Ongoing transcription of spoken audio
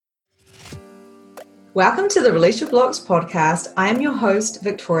Welcome to the Release Your Blocks podcast. I am your host,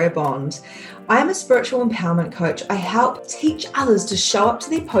 Victoria Bond. I am a spiritual empowerment coach. I help teach others to show up to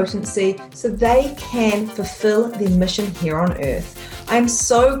their potency so they can fulfill their mission here on earth. I'm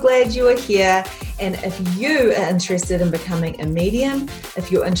so glad you are here. And if you are interested in becoming a medium,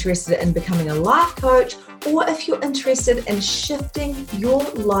 if you're interested in becoming a life coach, or if you're interested in shifting your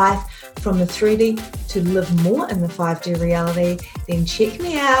life from the 3D to live more in the 5D reality, then check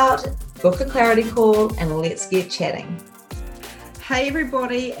me out, book a clarity call, and let's get chatting. Hey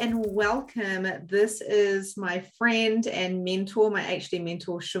everybody, and welcome. This is my friend and mentor, my HD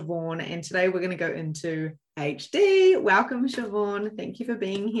mentor, Siobhan, and today we're going to go into HD. Welcome, Siobhan. Thank you for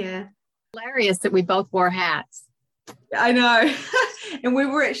being here. Hilarious that we both wore hats. I know. And we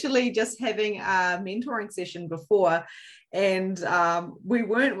were actually just having a mentoring session before, and we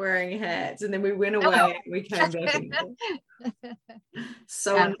weren't wearing hats, and then we went away and we came back.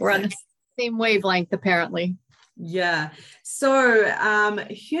 So we're on the same wavelength, apparently. Yeah. So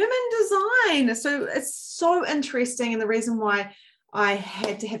human design. So it's so interesting. And the reason why I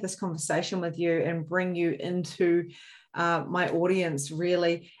had to have this conversation with you and bring you into my audience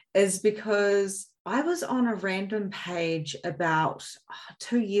really is because I was on a random page about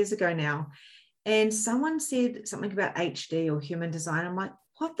 2 years ago now, and someone said something about HD or human design. I'm like,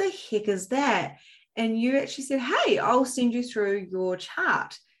 what the heck is that? And you actually said, hey, I'll send you through your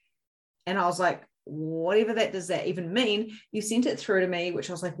chart. And I was like, whatever that does that even mean? You sent it through to me, which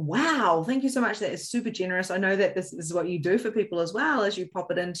I was like, wow, thank you so much. That is super generous. I know that this is what you do for people as well, as you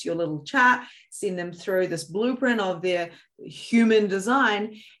pop it into your little chart, send them through this blueprint of their human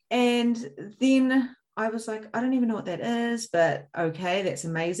design. And then I was like, I don't even know what that is, but okay, that's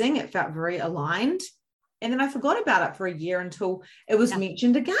amazing. It felt very aligned. And then I forgot about it for a year until it was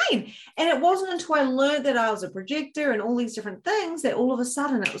mentioned again. And it wasn't until I learned that I was a projector and all these different things that all of a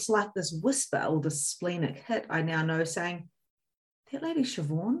sudden it was like this whisper or this splenic hit I now know saying, that lady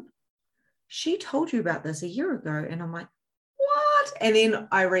Siobhan, she told you about this a year ago. And I'm like, what? And then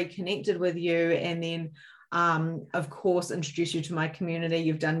I reconnected with you, and then of course, introduce you to my community.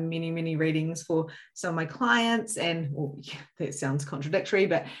 You've done many, many readings for some of my clients, and that sounds contradictory,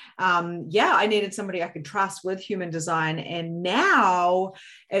 but I needed somebody I could trust with human design. And now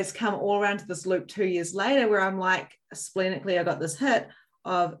it's come all around to this loop 2 years later where I'm like, splenically, I got this hit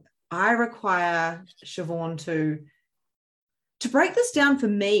of I require Siobhan to break this down for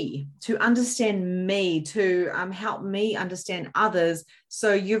me, to understand me, to help me understand others.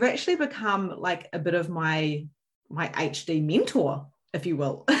 So you've actually become like a bit of my HD mentor, if you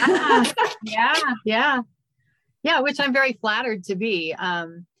will. Yeah, which I'm very flattered to be. I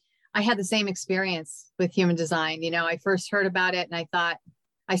had the same experience with human design. You know, I first heard about it and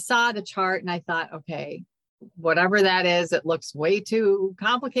I saw the chart and I thought, okay, whatever that is, it looks way too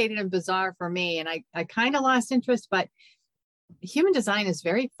complicated and bizarre for me. And I kind of lost interest, but human design is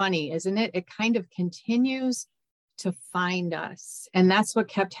very funny, isn't it? It kind of continues to find us. And that's what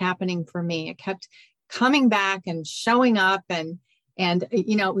kept happening for me. It kept coming back and showing up. And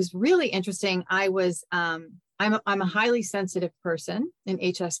you know, it was really interesting. I'm a highly sensitive person in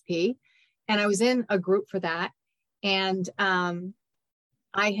HSP, and I was in a group for that. And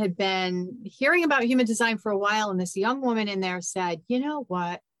I had been hearing about human design for a while. And this young woman in there said, you know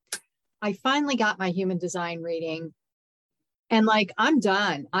what? I finally got my human design reading. And like, I'm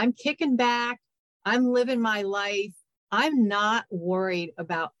done. I'm kicking back. I'm living my life. I'm not worried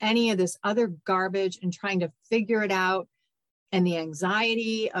about any of this other garbage and trying to figure it out. And the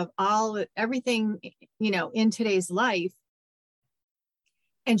anxiety of everything, you know, in today's life.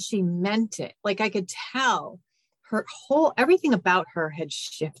 And she meant it. Like I could tell everything about her had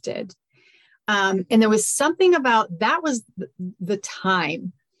shifted. And there was something about, that was the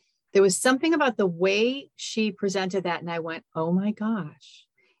time. There was something about the way she presented that. And I went, oh my gosh.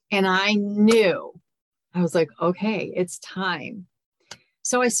 And I knew, I was like, okay, it's time.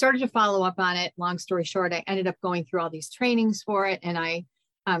 So I started to follow up on it. Long story short, I ended up going through all these trainings for it. And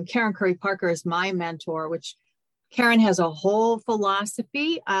Karen Curry Parker is my mentor, which Karen has a whole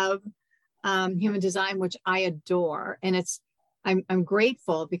philosophy of human design, which I adore. And I'm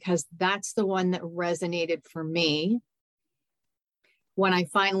grateful because that's the one that resonated for me when I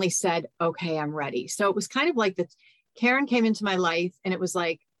finally said, okay, I'm ready. So it was kind of like Karen came into my life, and it was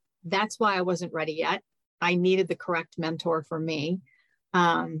like, that's why I wasn't ready yet. I needed the correct mentor for me.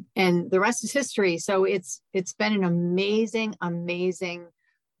 And the rest is history. So it's been an amazing, amazing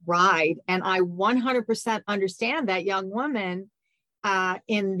ride. And I 100% understand that young woman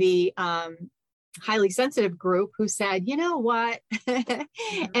in the highly sensitive group who said, you know what? And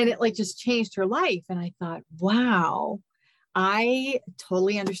it like just changed her life. And I thought, wow, I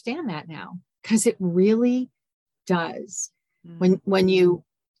totally understand that now. because it really does. When you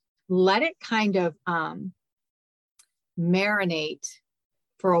let it kind of marinate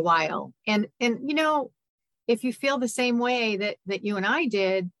for a while, and you know, if you feel the same way that you and I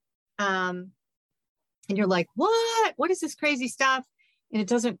did, and you're like, what is this crazy stuff? And it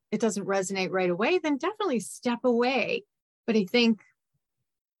doesn't resonate right away, then definitely step away. But I think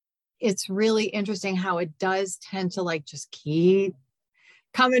it's really interesting how it does tend to like just keep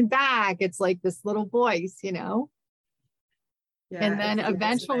coming back. It's like this little voice, you know? Yeah, and then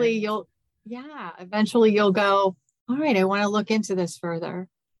eventually you'll go, all right, I want to look into this further.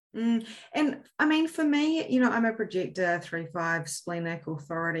 And I mean, for me, you know, I'm a projector, 3-5 splenic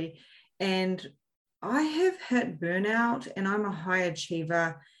authority, and I have hit burnout, and I'm a high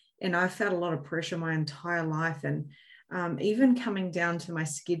achiever, and I've felt a lot of pressure my entire life. And even coming down to my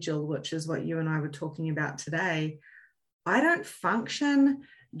schedule, which is what you and I were talking about today, I don't function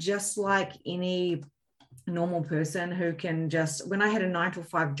just like any normal person who can just, when I had a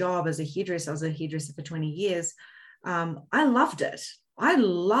 9-to-5 job as a hairdresser, I was a hairdresser for 20 years. I loved it. I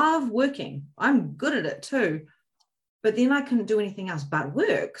love working. I'm good at it too. But then I couldn't do anything else but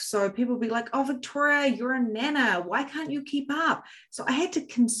work. So people would be like, oh, Victoria, you're a nana. Why can't you keep up? So I had to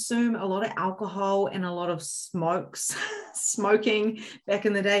consume a lot of alcohol and a lot of smoking back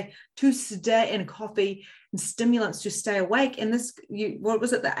in the day to stay, and coffee and stimulants to stay awake. And this, what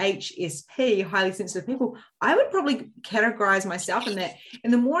was it? The HSP, highly sensitive people. I would probably categorize myself in that.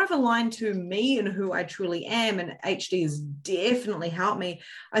 And the more I've aligned to me and who I truly am, and HD has definitely helped me,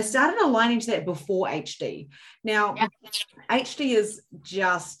 I started aligning to that before HD. Now, HD is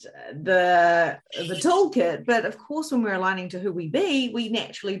just the toolkit, but of course, when we're aligning to who we be, we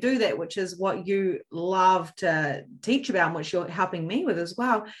naturally do that, which is what you love to teach about, and which you're helping me with as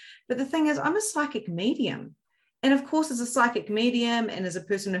well. But the thing is, I'm a psychic medium. And of course, as a psychic medium and as a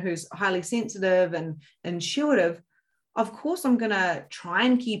person who's highly sensitive and intuitive, of course, I'm going to try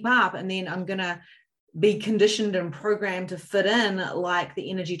and keep up, and then I'm going to be conditioned and programmed to fit in like the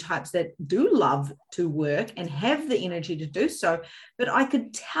energy types that do love to work and have the energy to do so. But I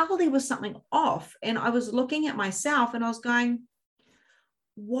could tell there was something off, and I was looking at myself and I was going,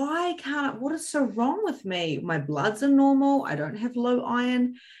 why can't, what is so wrong with me? My bloods are normal. I don't have low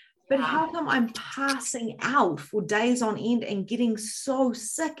iron, but how come I'm passing out for days on end and getting so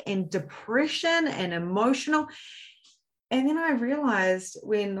sick and depression and emotional? And then I realized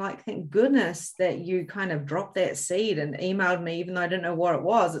when, like, thank goodness that you kind of dropped that seed and emailed me, even though I didn't know what it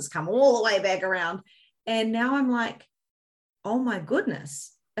was, it's come all the way back around. And now I'm like, oh my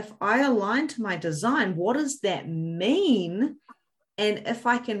goodness, if I align to my design, what does that mean? And if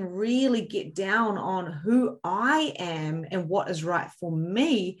I can really get down on who I am and what is right for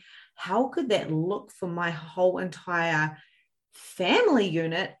me, how could that look for my whole entire family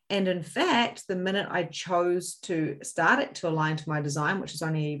unit? And in fact, the minute I chose to start it to align to my design, which is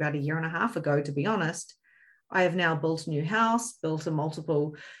only about 1.5 years ago, to be honest, I have now built a new house, built a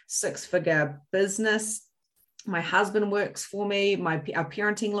multiple 6-figure business. My husband works for me. Our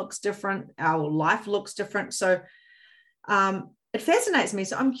parenting looks different. Our life looks different. So it fascinates me.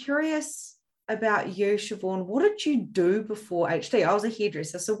 So I'm curious about you, Siobhan. What did you do before HD? I was a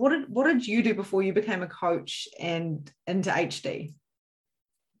hairdresser. So what did you do before you became a coach and into HD?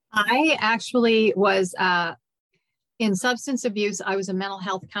 I actually was in substance abuse. I was a mental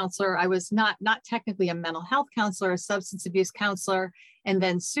health counselor. I was not technically a mental health counselor, a substance abuse counselor, and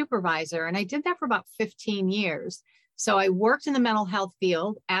then supervisor. And I did that for about 15 years. So I worked in the mental health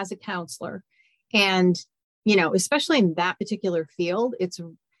field as a counselor. And, you know, especially in that particular field,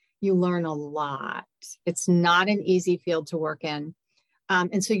 you learn a lot. It's not an easy field to work in.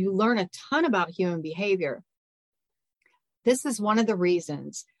 And so you learn a ton about human behavior. This is one of the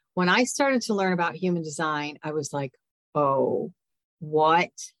reasons when I started to learn about human design, I was like, oh, what?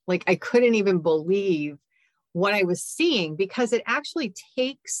 Like, I couldn't even believe what I was seeing, because it actually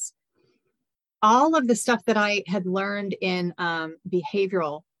takes all of the stuff that I had learned in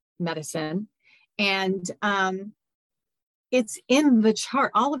behavioral medicine, and it's in the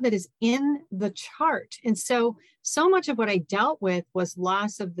chart. All of it is in the chart. And so much of what I dealt with was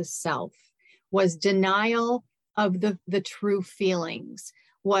loss of the self, was denial of the true feelings,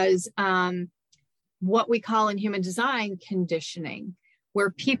 was what we call in human design conditioning,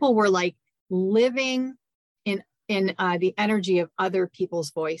 where people were like living in the energy of other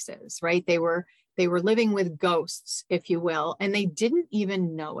people's voices, right? They were living with ghosts, if you will, and they didn't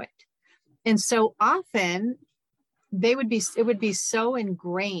even know it. And so often it would be so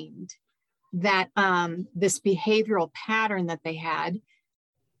ingrained that this behavioral pattern that they had,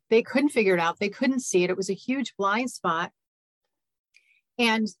 they couldn't figure it out. They couldn't see it. It was a huge blind spot.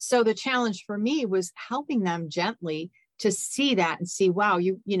 And so the challenge for me was helping them gently to see that and see, wow,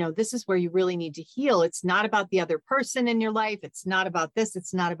 you know, this is where you really need to heal. It's not about the other person in your life. It's not about this.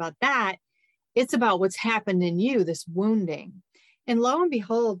 It's not about that. It's about what's happened in you, this wounding. And lo and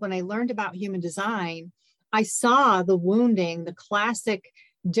behold, when I learned about human design, I saw the wounding, the classic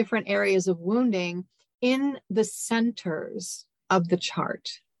different areas of wounding in the centers of the chart.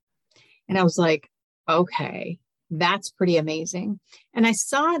 And I was like, okay, that's pretty amazing. And I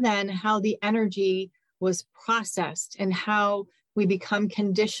saw then how the energy was processed and how we become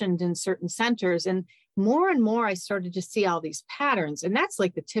conditioned in certain centers. And more, I started to see all these patterns. And that's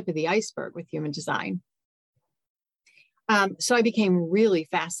like the tip of the iceberg with human design. So I became really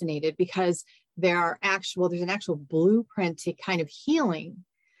fascinated because there's an actual blueprint to kind of healing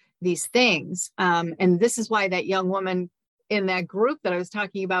these things. And this is why that young woman in that group that I was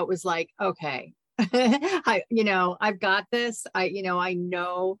talking about was like, okay, I've got this. I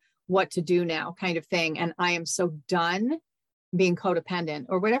know what to do now, kind of thing. And I am so done being codependent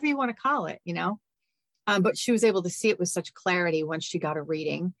or whatever you want to call it, but she was able to see it with such clarity once she got a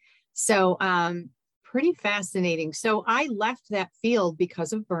reading. So pretty fascinating. So I left that field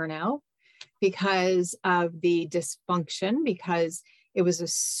because of burnout, because of the dysfunction, because it was a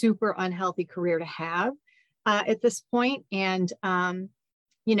super unhealthy career to have at this point. And,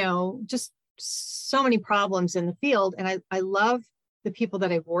 just so many problems in the field. And I love the people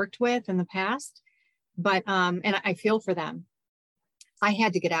that I've worked with in the past, but, and I feel for them. I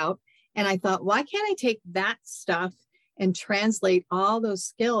had to get out, and I thought, why can't I take that stuff and translate all those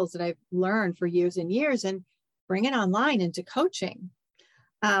skills that I've learned for years and years and bring it online into coaching?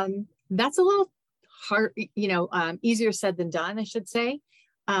 That's a little hard, easier said than done, I should say,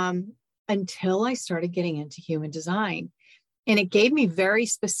 until I started getting into human design. And it gave me very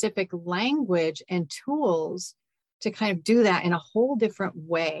specific language and tools to kind of do that in a whole different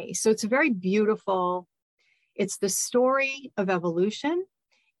way. So it's very beautiful. It's the story of evolution.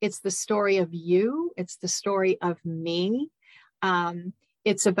 It's the story of you. It's the story of me.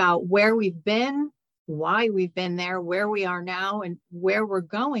 It's about where we've been, why we've been there, where we are now, and where we're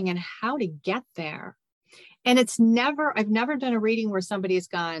going and how to get there. And I've never done a reading where somebody has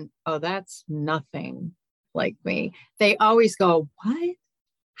gone, oh, that's nothing like me. They always go, what?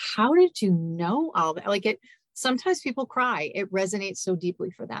 How did you know all that? Like sometimes people cry. It resonates so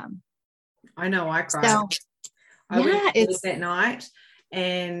deeply for them. I know I cried. So, I went to bed that night,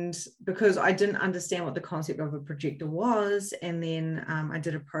 and because I didn't understand what the concept of a projector was. And then I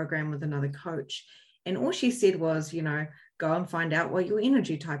did a program with another coach, and all she said was, go and find out what your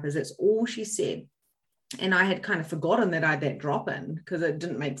energy type is. That's all she said. And I had kind of forgotten that I had that drop in because it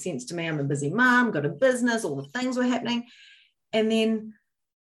didn't make sense to me. I'm a busy mom, got a business, all the things were happening. And then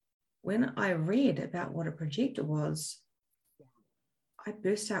when I read about what a projector was, I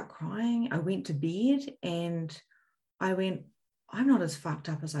burst out crying. I went to bed and I went, I'm not as fucked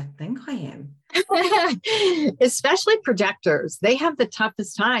up as I think I am. Especially projectors. They have the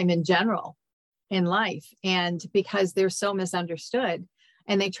toughest time in general in life. And because they're so misunderstood.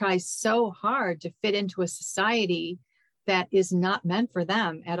 And they try so hard to fit into a society that is not meant for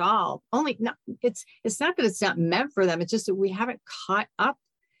them at all. It's not that it's not meant for them. It's just that we haven't caught up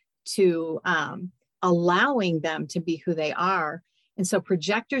to allowing them to be who they are. And so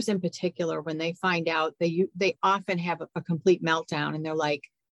projectors in particular, when they find out, they often have a complete meltdown, and they're like,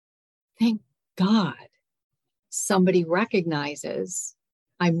 thank God somebody recognizes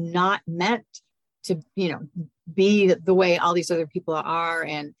I'm not meant to, be the way all these other people are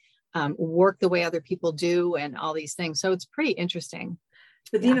and work the way other people do and all these things. So it's pretty interesting.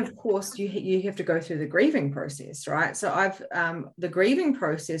 But then, of course, you have to go through the grieving process, right? So the grieving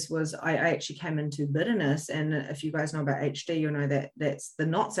process was I actually came into bitterness, and if you guys know about HD, you'll know that that's the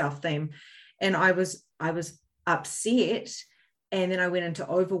not self theme. And I was upset, and then I went into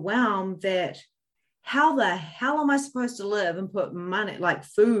overwhelm that how the hell am I supposed to live and put money, like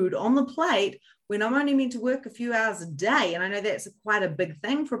food, on the plate when I'm only meant to work a few hours a day? And I know that's quite a big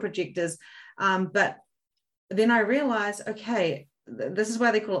thing for projectors. But then I realized, okay, this is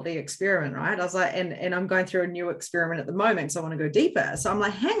why they call it the experiment, right? I was like, and I'm going through a new experiment at the moment, so I want to go deeper. So I'm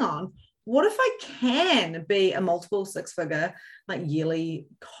like, hang on, what if I can be a multiple six-figure, like yearly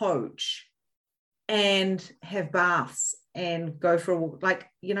coach and have baths and go for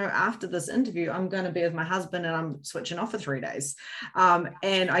after this interview, I'm going to be with my husband and I'm switching off for 3 days.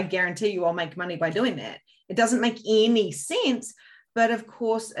 And I guarantee you I'll make money by doing that. It doesn't make any sense, But of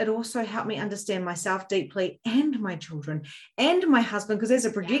course, it also helped me understand myself deeply and my children and my husband. Because as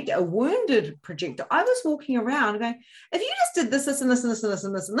a projector, a wounded projector, I was walking around going, if you just did this, this, and this, and this, and this,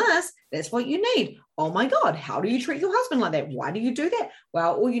 and this, and this, that's what you need. Oh my God, how do you treat your husband like that? Why do you do that?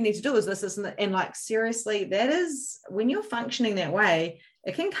 Well, all you need to do is this, this, and that. And like, seriously, that is when you're functioning that way,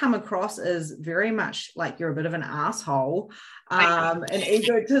 it can come across as very much like you're a bit of an asshole, and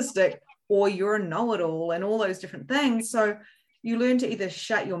egotistic, or you're a know-it-all and all those different things. So you learn to either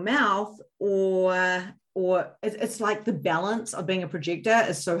shut your mouth or it's like the balance of being a projector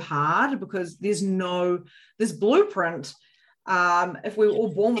is so hard because there's blueprint. If we were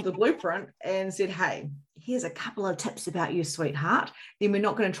all born with a blueprint and said, hey, here's a couple of tips about you, sweetheart, then we're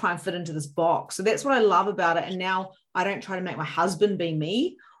not going to try and fit into this box. So that's what I love about it. And now I don't try to make my husband be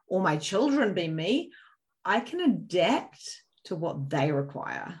me or my children be me. I can adapt to what they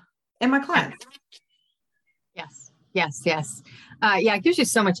require and my clients. Yes. Yeah, it gives you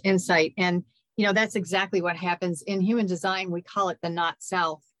so much insight. And, that's exactly what happens in human design. We call it the not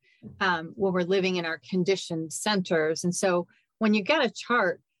self, where we're living in our conditioned centers. And so when you get a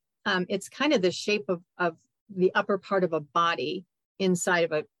chart, it's kind of the shape of the upper part of a body inside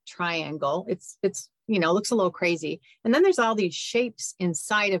of a triangle. It's looks a little crazy. And then there's all these shapes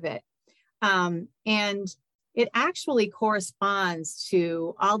inside of it. And it actually corresponds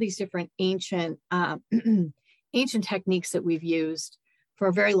to all these different ancient techniques that we've used for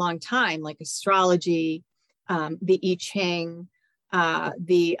a very long time, like astrology, the I Ching,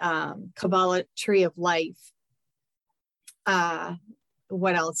 the Kabbalah tree of life.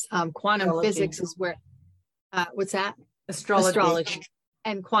 What else? Quantum Astrology. Physics is where, what's that? Astrology.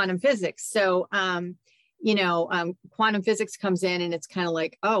 And quantum physics. So, quantum physics comes in and it's kind of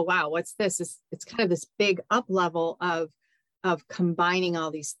like, oh, wow, what's this? It's kind of this big up level of combining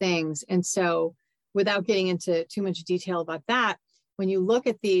all these things. And so without getting into too much detail about that, when you look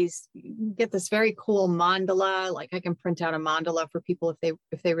at these, you get this very cool mandala. Like I can print out a mandala for people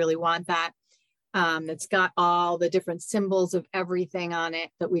if they really want that. It's got all the different symbols of everything on it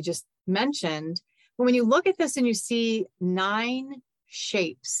that we just mentioned. But when you look at this and you see 9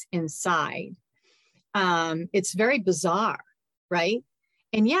 shapes inside, it's very bizarre, right?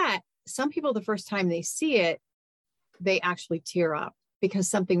 And yet some people, the first time they see it, they actually tear up because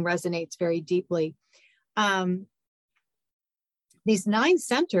something resonates very deeply. These 9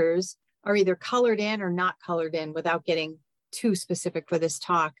 centers are either colored in or not colored in without getting too specific for this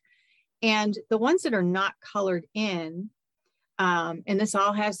talk. And the ones that are not colored in, and this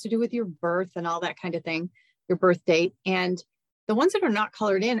all has to do with your birth and all that kind of thing, your birth date. And the ones that are not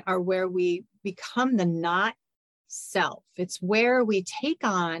colored in are where we become the not self. It's where we take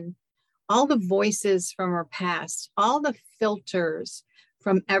on all the voices from our past, all the filters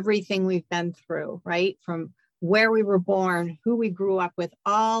from everything we've been through, right? From where we were born, who we grew up with,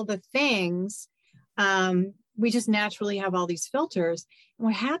 all the things. We just naturally have all these filters. And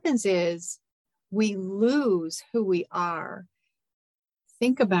what happens is we lose who we are.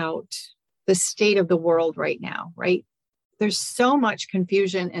 Think about the state of the world right now, right? There's so much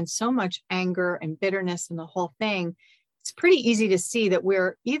confusion and so much anger and bitterness and the whole thing. It's pretty easy to see that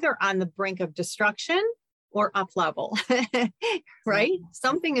we're either on the brink of destruction or up level, right?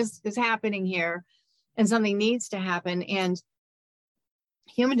 Something is happening here and something needs to happen. And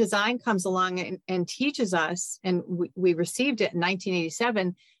human design comes along and teaches us, and we received it in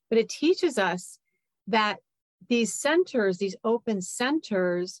 1987, but it teaches us that these centers, these open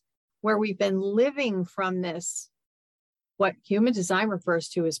centers where we've been living from this, what human design refers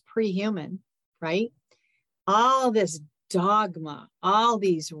to as pre-human, right? All this dogma, all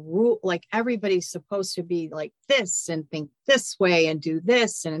these rules, like everybody's supposed to be like this and think this way and do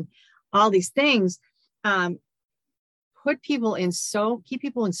this and all these things, keep people in so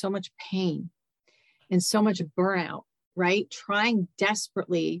much pain and so much burnout, right? Trying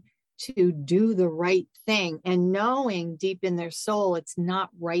desperately to do the right thing and knowing deep in their soul it's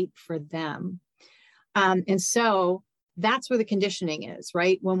not right for them. And so that's where the conditioning is,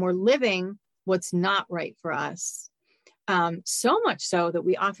 right? When we're living what's not right for us, so much so that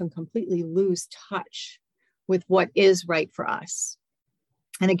we often completely lose touch with what is right for us.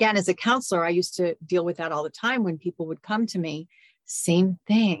 And again, as a counselor, I used to deal with that all the time when people would come to me, same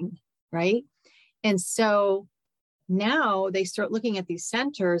thing, right? And so now they start looking at these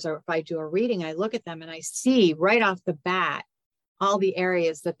centers, or if I do a reading, I look at them and I see right off the bat all the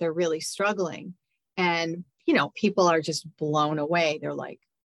areas that they're really struggling. And, people are just blown away. They're like,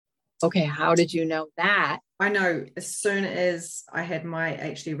 okay, how did you know that? I know as soon as I had my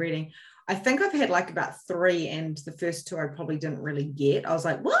HD reading, I think I've had like about 3, and the first 2 I probably didn't really get. I was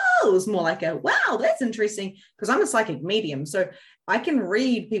like, whoa, it was more like a, wow, that's interesting, because I'm a psychic medium. So I can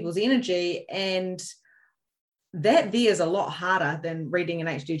read people's energy, and that there is a lot harder than reading an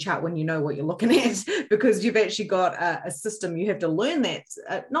HD chart when you know what you're looking at, because you've actually got a system. You have to learn that,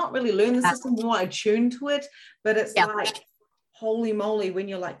 not really learn the system, more attune to it, but it's like, holy moly, when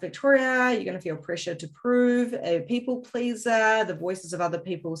you're like, Victoria, you're going to feel pressure to prove, a people pleaser, the voices of other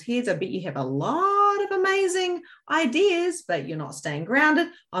people's heads. I bet you have a lot of amazing ideas, but you're not staying grounded.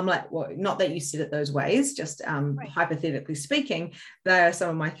 I'm like, well, not that you said it those ways, just hypothetically speaking, they are some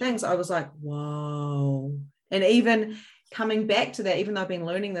of my things. I was like, whoa. And even coming back to that, even though I've been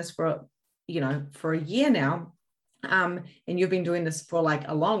learning this for a year now, and you've been doing this for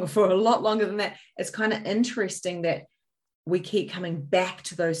a lot longer than that, it's kind of interesting that we keep coming back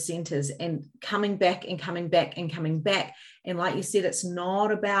to those centers and coming back and coming back and coming back. And like you said, it's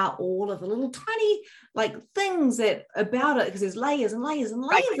not about all of the little tiny things that about it, because there's layers and layers and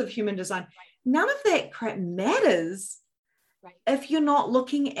layers of human design. None of that crap matters. Right. If you're not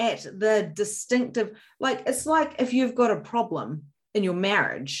looking at the distinctive, it's like if you've got a problem in your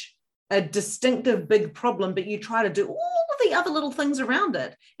marriage, a distinctive big problem, but you try to do all of the other little things around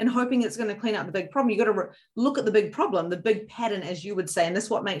it and hoping it's going to clean up the big problem. You got to look at the big problem, the big pattern, as you would say. And this is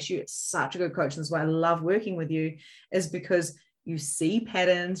what makes you such a good coach. And this is why I love working with you, is because you see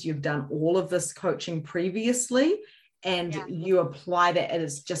patterns. You've done all of this coaching previously, and you apply that at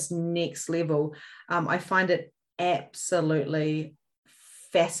its just next level. I find it absolutely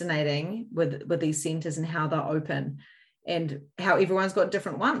fascinating with these centers and how they're open and how everyone's got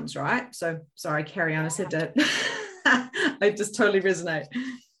different ones, right? So sorry, carry on. I said that. I just totally resonate.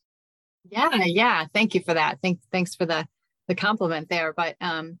 Yeah. Thank you for that. Thanks for the compliment there. But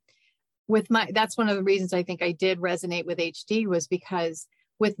that's one of the reasons I think I did resonate with HD, was because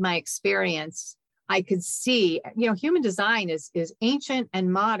with my experience, I could see, human design is ancient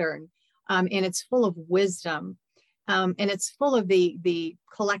and modern, and it's full of wisdom. And it's full of the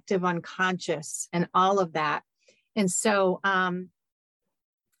collective unconscious and all of that. And so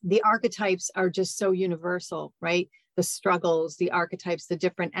the archetypes are just so universal, right? The struggles, the archetypes, the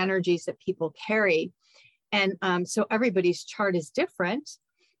different energies that people carry. And so everybody's chart is different.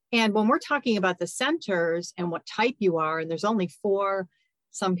 And when we're talking about the centers and what type you are, and there's only 4,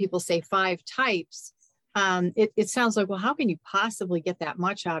 some people say 5 types, it sounds like, well, how can you possibly get that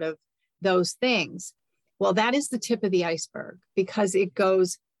much out of those things? Well, that is the tip of the iceberg, because it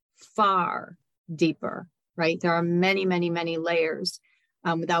goes far deeper, right? There are many, many, many layers,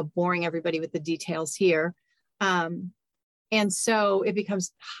 without boring everybody with the details here. And so it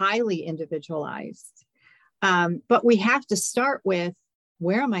becomes highly individualized. But we have to start with,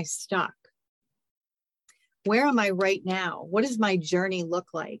 where am I stuck? Where am I right now? What does my journey look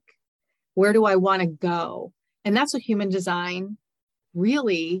like? Where do I want to go? And that's what human design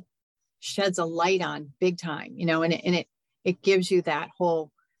really sheds a light on big time, and it gives you that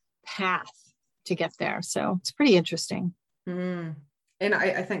whole path to get there. So it's pretty interesting. And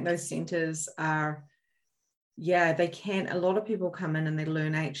I think those centers are, they can, a lot of people come in and they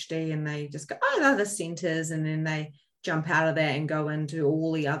learn HD and they just go, oh, they're the centers. And then they jump out of that and go into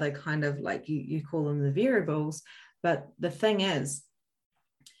all the other kind of, you call them the variables. But the thing is,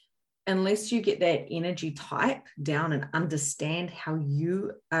 unless you get that energy type down and understand how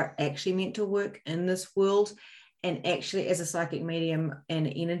you are actually meant to work in this world, and actually as a psychic medium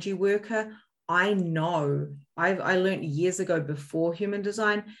and energy worker, I know I learned years ago before human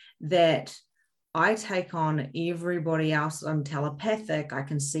design that I take on everybody else. I'm telepathic. I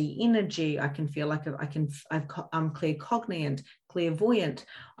can see energy. I can feel like I'm claircognizant, clairvoyant.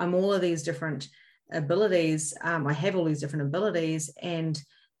 I'm all of these different abilities. I have all these different abilities. And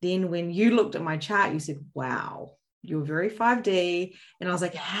then when you looked at my chart, you said, wow, you're very 5D. And I was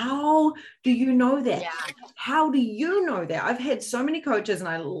like, how do you know that? Yeah. How do you know that? I've had so many coaches and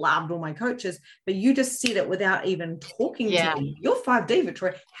I loved all my coaches, but you just said it without even talking to me. You're 5D,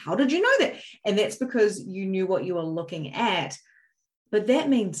 Victoria. How did you know that? And that's because you knew what you were looking at. But that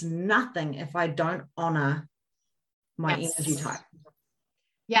means nothing if I don't honor my energy type.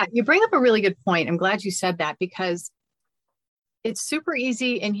 Yeah, you bring up a really good point. I'm glad you said that, because it's super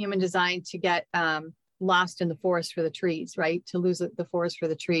easy in human design to get lost in the forest for the trees, right? To lose the forest for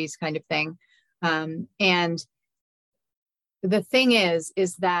the trees kind of thing. And the thing is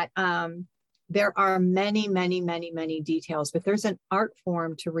that there are many, many, many, many details, but there's an art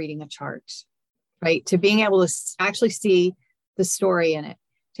form to reading a chart, right? To being able to actually see the story in it,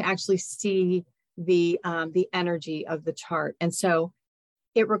 to actually see the energy of the chart. And so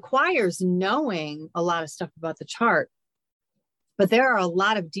it requires knowing a lot of stuff about the chart. But there are a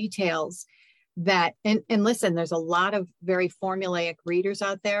lot of details that, and listen, there's a lot of very formulaic readers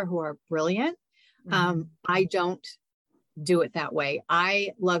out there who are brilliant. I don't do it that way.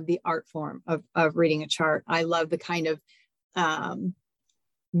 I love the art form of reading a chart. I love the kind of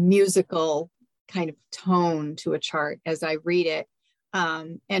musical kind of tone to a chart as I read it.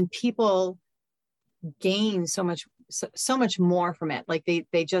 And people gain so much more from it. Like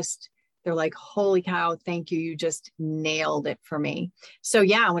they're like, holy cow, thank you. You just nailed it for me. So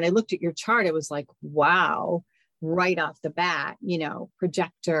yeah, when I looked at your chart, it was like, wow, right off the bat,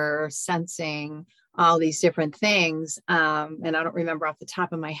 projector, sensing, all these different things. And I don't remember off the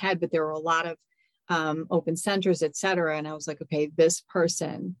top of my head, but there were a lot of open centers, et cetera. And I was like, okay, this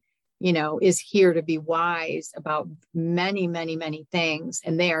person, is here to be wise about many, many, many things.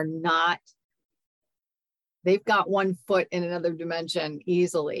 And they've got one foot in another dimension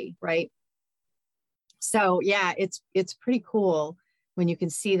easily, right? So yeah, it's pretty cool when you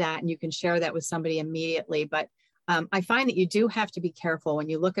can see that and you can share that with somebody immediately. But I find that you do have to be careful when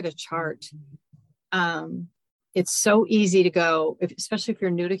you look at a chart. It's so easy to go, especially if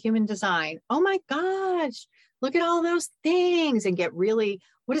you're new to human design. Oh my gosh, look at all those things, and get really,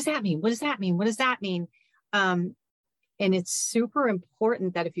 what does that mean? What does that mean? What does that mean? And it's super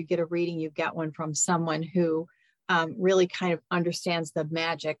important that if you get a reading, you get one from someone who really kind of understands the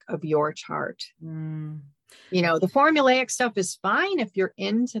magic of your chart. The formulaic stuff is fine if you're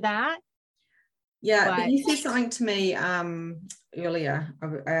into that. Yeah, but you said something to me earlier.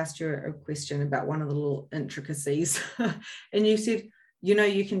 I asked you a question about one of the little intricacies, and you said,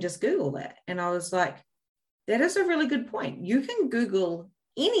 you can just Google that. And I was like, that is a really good point. You can Google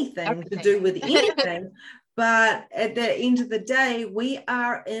anything to do with anything. But at the end of the day, we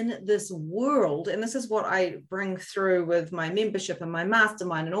are in this world, and this is what I bring through with my membership and my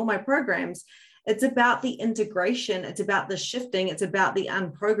mastermind and all my programs. It's about the integration. It's about the shifting. It's about the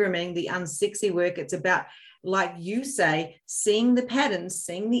unprogramming, the unsexy work. It's about, like you say, seeing the patterns,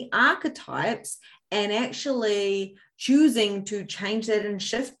 seeing the archetypes, and actually choosing to change that and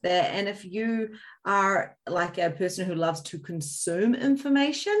shift that. And if you are like a person who loves to consume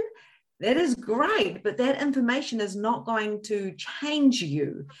information, that is great, but that information is not going to change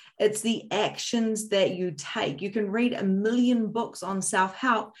you. It's the actions that you take. You can read a million books on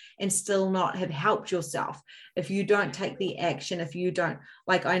self-help and still not have helped yourself if you don't take the action, if you don't,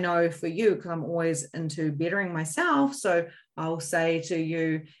 like I know for you, because I'm always into bettering myself. So I'll say to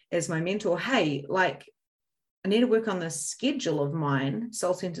you as my mentor, hey, like I need to work on this schedule of mine,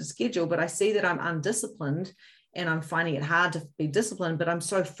 soul-centered schedule, but I see that I'm undisciplined and I'm finding it hard to be disciplined, but I'm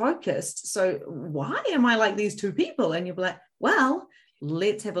so focused. So why am I like these two people? And you'll be like, well,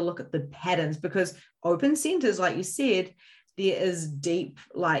 let's have a look at the patterns, because open centers, like you said, there is deep,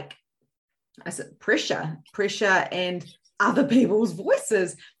 like I said, pressure and other people's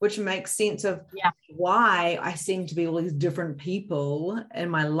voices, which makes sense of why I seem to be all these different people in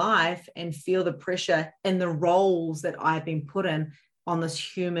my life and feel the pressure and the roles that I've been put in on this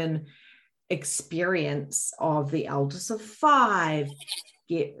human experience of the eldest of five,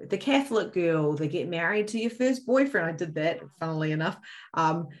 get the Catholic girl, they get married to your first boyfriend. I did that, funnily enough.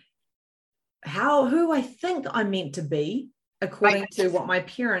 Who I think I'm meant to be according to what my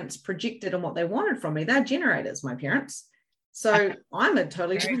parents projected and what they wanted from me. They're generators, my parents. So I'm a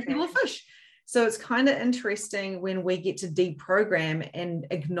totally different kettle of fish. So it's kind of interesting when we get to deprogram and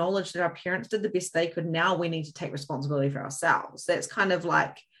acknowledge that our parents did the best they could. Now we need to take responsibility for ourselves. That's kind of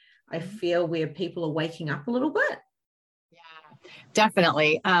like, I feel where people are waking up a little bit. Yeah,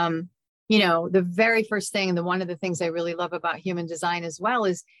 definitely. The very first thing, and one of the things I really love about human design as well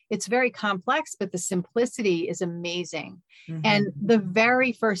is it's very complex, but the simplicity is amazing. Mm-hmm. And the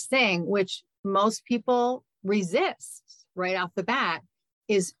very first thing, which most people resist right off the bat,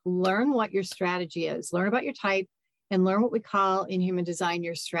 is learn what your strategy is, learn about your type, and learn what we call in human design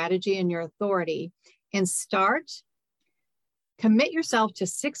your strategy and your authority, and commit yourself to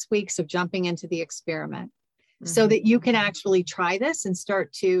 6 weeks of jumping into the experiment, so that you can actually try this and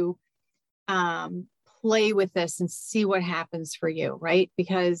start to play with this and see what happens for you, right?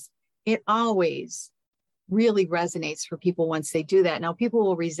 Because it always really resonates for people once they do that. Now, people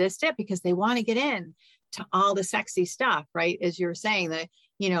will resist it because they want to get in to all the sexy stuff, right? As you're saying, that,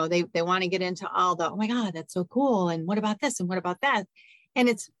 they want to get into all the, oh my God, that's so cool. And what about this? And what about that? And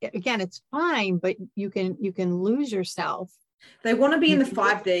it's fine, but you can lose yourself. They want to be in the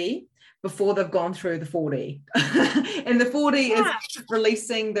 5D before they've gone through the 4D. And the 4D is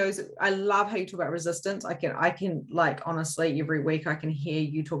releasing those. I love how you talk about resistance. I can like, honestly, every week I can hear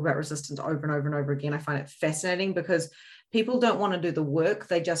you talk about resistance over and over and over again. I find it fascinating because people don't want to do the work.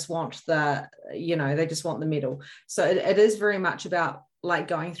 They just want they just want the medal. So it is very much about like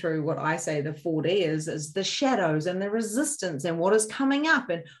going through what I say the 4D is the shadows and the resistance and what is coming up,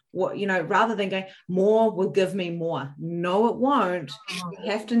 and what, rather than going, more will give me more. No, it won't.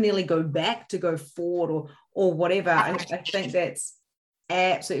 You have to nearly go back to go forward or whatever. I think that's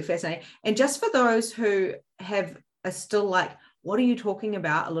absolutely fascinating. And just for those who are still like, what are you talking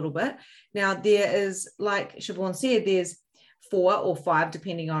about, a little bit. Now there is, like Siobhan said, there's 4 or 5,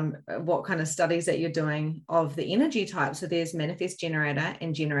 depending on what kind of studies that you're doing, of the energy type. So there's manifest, generator,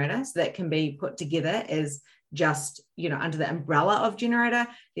 and generator. So that can be put together as just, under the umbrella of generator.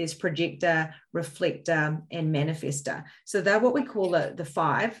 There's projector, reflector, and manifester. So they're what we call the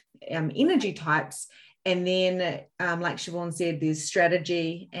 5 energy types. And then, like Siobhan said, there's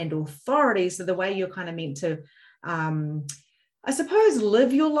strategy and authority. So the way you're kind of meant to, I suppose,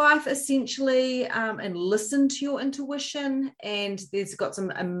 live your life essentially, and listen to your intuition. And there's got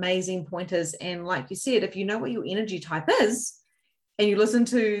some amazing pointers. And like you said, if you know what your energy type is, and you listen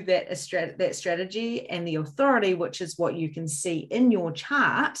to that strategy and the authority, which is what you can see in your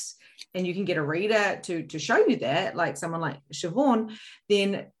chart, and you can get a reader to show you that, like someone like Siobhan,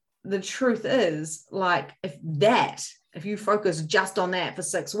 then the truth is, like, if you focus just on that for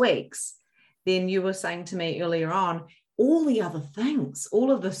 6 weeks, then you were saying to me earlier on, all the other things,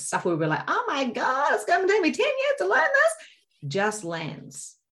 all of the stuff we were like, oh my God, it's going to take me 10 years to learn this, just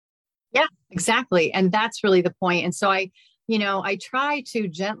lands. Yeah, exactly. And that's really the point. And so I try to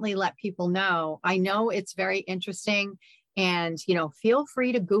gently let people know, I know it's very interesting, and, feel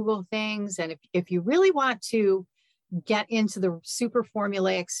free to Google things. And if you really want to get into the super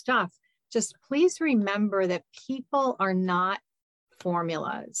formulaic stuff, just please remember that people are not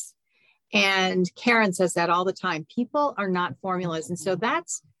formulas. And Karen says that all the time. People are not formulas. And so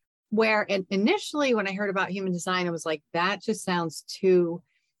that's where, and initially when I heard about human design, I was like, that just sounds too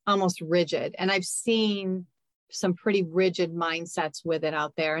almost rigid. And I've seen some pretty rigid mindsets with it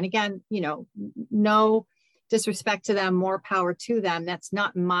out there. And again, no disrespect to them, more power to them. That's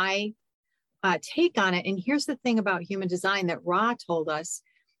not my take on it. And here's the thing about human design that Ra told us.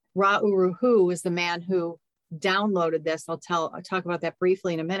 Ra Uru Hu is the man who downloaded this. I'll talk about that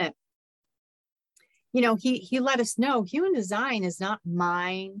briefly in a minute. He let us know human design is not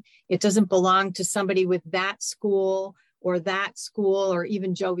mine. It doesn't belong to somebody with that school or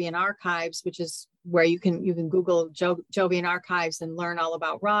even Jovian Archives, which is where you can Google Jovian Archives and learn all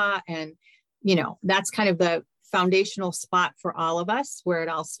about Ra. And, that's kind of the foundational spot for all of us where it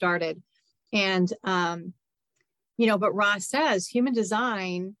all started. And, but Ra says human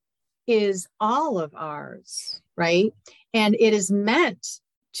design is all of ours, right? And it is meant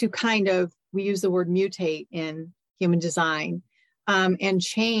to kind of, we use the word mutate in human design, and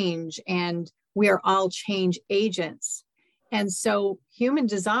change, and we are all change agents. And so human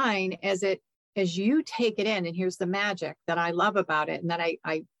design, as you take it in, and here's the magic that I love about it, and that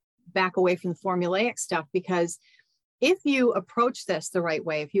I back away from the formulaic stuff, because if you approach this the right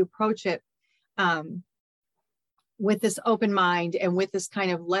way, if you approach it with this open mind and with this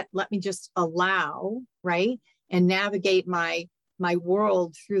kind of let me just allow, right, and navigate my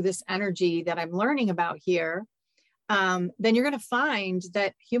world through this energy that I'm learning about here, then you're going to find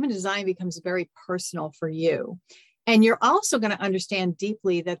that human design becomes very personal for you. And you're also going to understand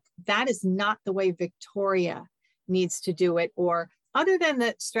deeply that is not the way Victoria needs to do it, or other than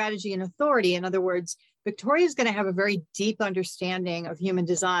the strategy and authority. In other words, Victoria is going to have a very deep understanding of human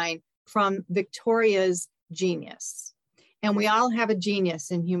design from Victoria's genius. And we all have a genius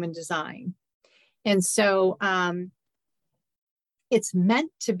in human design. And so it's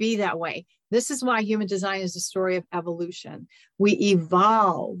meant to be that way. This is why human design is a story of evolution. We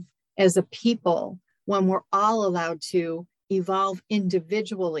evolve as a people when we're all allowed to evolve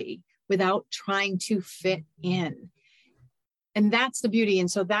individually without trying to fit in. And that's the beauty. And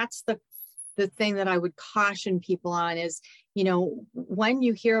so that's the thing that I would caution people on is, when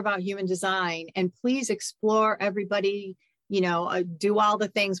you hear about human design, and please explore, everybody, do all the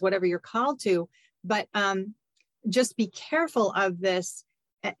things, whatever you're called to, but just be careful of this.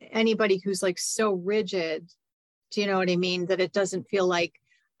 Anybody who's like so rigid, do you know what I mean? That it doesn't feel like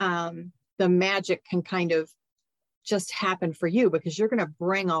the magic can kind of just happen for you, because you're going to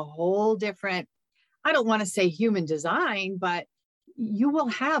bring a whole different, I don't want to say human design, but you will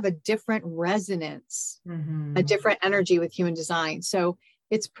have a different resonance, a different energy with human design. So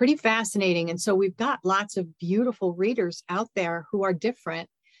it's pretty fascinating. And so we've got lots of beautiful readers out there who are different.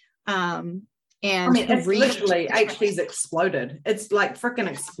 And I mean, it's literally HP's exploded. It's like freaking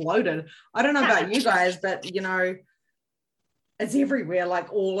exploded. I don't know about you guys, but it's everywhere,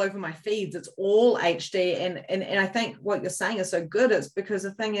 like all over my feeds. It's all HD. And I think what you're saying is so good. It's because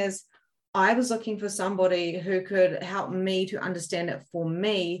the thing is, I was looking for somebody who could help me to understand it for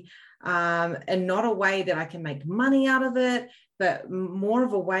me, and not a way that I can make money out of it, but more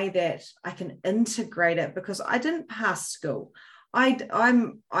of a way that I can integrate it, because I didn't pass school. I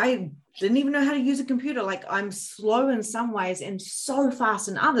didn't even know how to use a computer. Like, I'm slow in some ways and so fast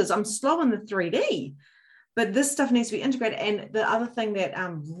in others. I'm slow in the 3D, but this stuff needs to be integrated. And the other thing that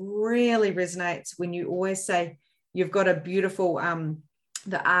really resonates when you always say you've got a beautiful,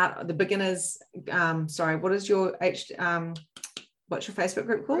 the beginners, what is your what's your Facebook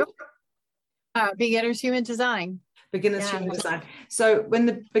group called? Beginners Human Design. Beginners Human Design. So when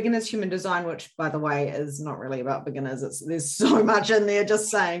the Beginners Human Design, which by the way is not really about beginners, there's so much in there, just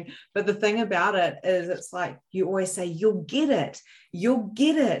saying. But the thing about it is, it's like you always say, you'll get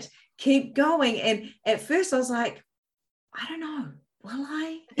it, keep going. And at first I was like, I don't know, will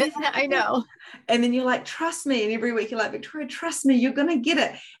I? I know. And then you're like, trust me. And every week you're like, Victoria, trust me, you're going to get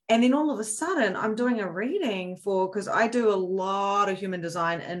it. And then all of a sudden I'm doing a reading because I do a lot of human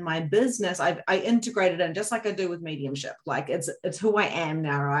design in my business. I integrated in, just like I do with mediumship. Like it's who I am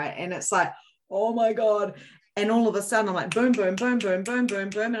now, right? And it's like, oh my God. And all of a sudden I'm like, boom, boom, boom, boom, boom, boom,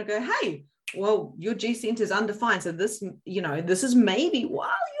 boom. And I go, hey, well, your G center is undefined. So this, this is maybe while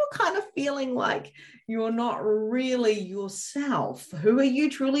you're kind of feeling like you're not really yourself. Who are you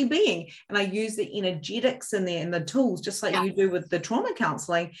truly being? And I use the energetics in there and the tools, just like you do with the trauma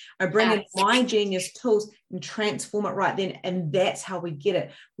counseling. I bring in my genius tools and transform it right then. And that's how we get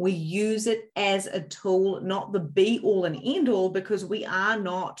it. We use it as a tool, not the be all and end all, because we're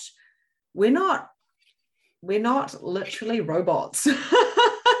not literally robots.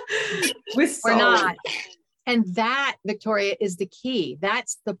 We're not. And that, Victoria, is the key.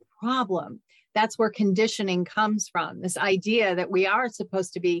 That's the problem. That's where conditioning comes from. This idea that we are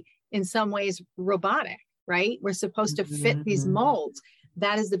supposed to be in some ways robotic, right? We're supposed to fit these molds.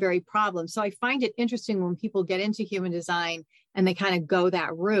 That is the very problem. So I find it interesting when people get into human design and they kind of go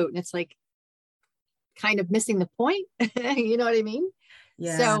that route, and it's like kind of missing the point. You know what I mean?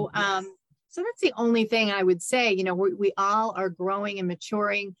 Yeah. So that's the only thing I would say. We all are growing and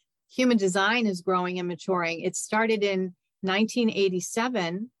maturing. Human design is growing and maturing. It started in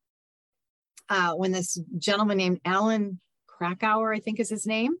 1987 when this gentleman named Alan Krakauer, I think is his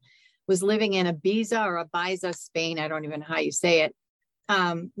name, was living in Ibiza, Spain. I don't even know how you say it.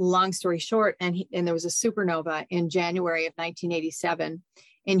 Long story short, and there was a supernova in January of 1987,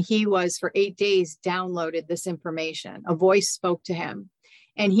 and he was for 8 days downloaded this information. A voice spoke to him.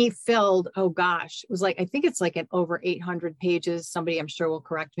 And he filled, oh gosh, it was like, I think it's like over 800 pages. Somebody I'm sure will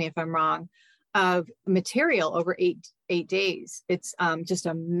correct me if I'm wrong, of material over eight days. It's just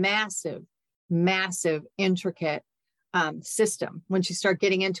a massive, intricate system once you start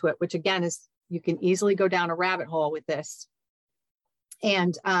getting into it, which again is, you can easily go down a rabbit hole with this.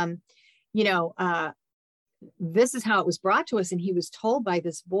 And, this is how it was brought to us. And he was told by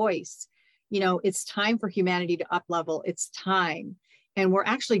this voice, it's time for humanity to up level. It's time. And we're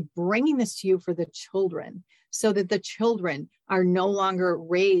actually bringing this to you for the children, so that the children are no longer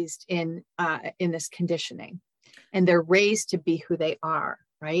raised in this conditioning, and they're raised to be who they are,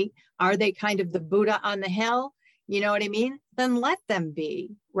 right? Are they kind of the Buddha on the hill? You know what I mean? Then let them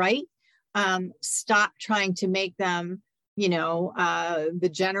be, right? Stop trying to make them, the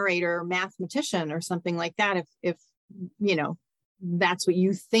generator mathematician or something like that. If that's what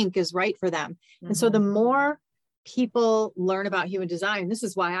you think is right for them. Mm-hmm. And so the more people learn about human design, this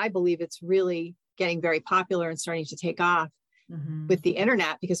is why I believe it's really getting very popular and starting to take off with the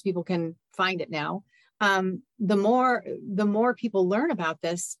internet, because people can find it now. The more people learn about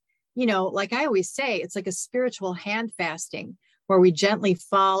this, like I always say, it's like a spiritual hand fasting, where we gently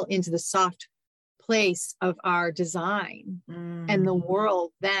fall into the soft place of our design, and the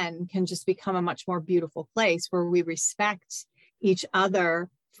world then can just become a much more beautiful place where we respect each other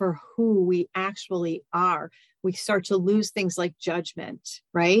for who we actually are. We start to lose things like judgment,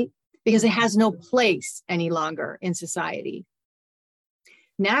 right? Because it has no place any longer in society.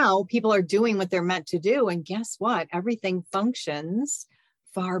 Now people are doing what they're meant to do. And guess what? Everything functions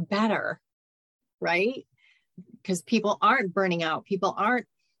far better, right? Because people aren't burning out. People aren't,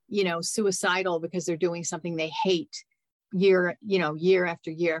 suicidal because they're doing something they hate year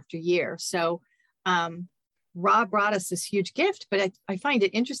after year after year. So, Rob brought us this huge gift, but I find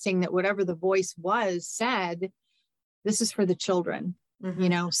it interesting that whatever the voice said, this is for the children,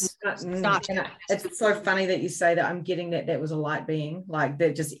 stop. It's so funny that you say that. I'm getting that was a light being, like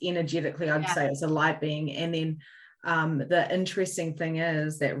that, just energetically, I'd say it's a light being. And then The interesting thing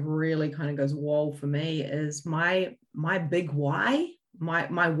is that really kind of goes whoa for me is my big why,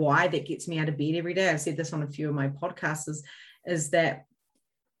 my why that gets me out of bed every day. I've said this on a few of my podcasts is that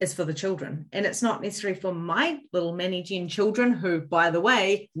it's for the children. And it's not necessarily for my little mini Jen children who, by the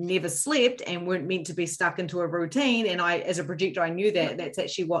way, never slept and weren't meant to be stuck into a routine. And I, as a projector, I knew that that's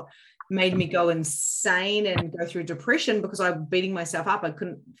actually what made me go insane and go through depression, because I was beating myself up. I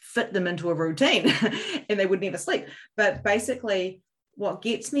couldn't fit them into a routine and they would never sleep. But basically, what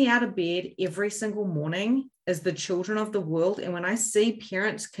gets me out of bed every single morning is the children of the world. And when I see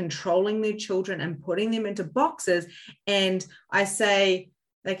parents controlling their children and putting them into boxes, and I say,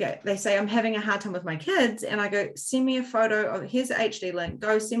 they say, I'm having a hard time with my kids. And I go, send me a photo of, here's the HD link,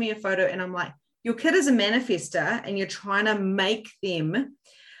 go send me a photo. And I'm like, your kid is a manifester and you're trying to make them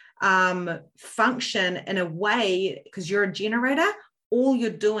function in a way, because you're a generator, all you're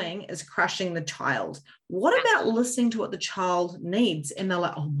doing is crushing the child. What about listening to what the child needs? And they're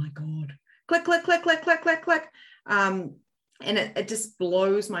like, oh my God, click, click, click, click, click, click, click. And it just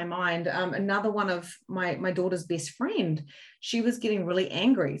blows my mind. Another one of my daughter's best friend, she was getting really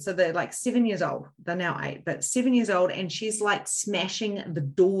angry. So they're like 7 years old. They're now 8, but 7 years old. And she's like smashing the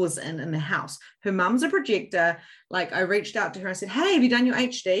doors in the house. Her mum's a projector. Like, I reached out to her and said, hey, have you done your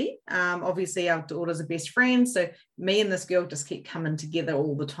HD? Obviously, our daughters are best friends. So me and this girl just keep coming together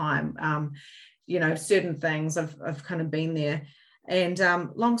all the time. Certain things I've kind of been there. And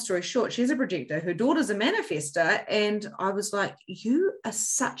long story short, she's a projector. Her daughter's a manifester. And I was like, you are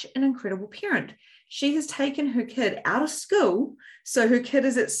such an incredible parent. She has taken her kid out of school. So her kid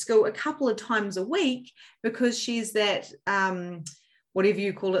is at school a couple of times a week because she's that, whatever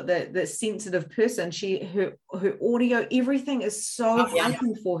you call it, the sensitive person. Her audio, everything is so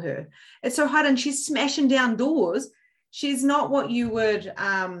heightened for her. It's so hard. And she's smashing down doors. She's not what you would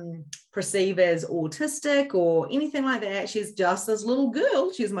perceive as autistic or anything like that. She's just this little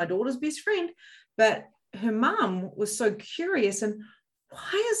girl. She's my daughter's best friend. But her mum was so curious, and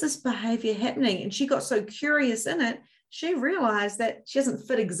why is this behavior happening? And she got so curious in it, she realized that she doesn't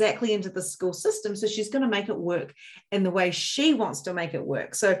fit exactly into the school system. So she's going to make it work in the way she wants to make it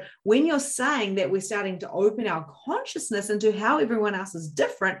work. So when you're saying that we're starting to open our consciousness into how everyone else is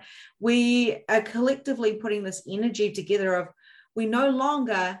different, we are collectively putting this energy together of, we no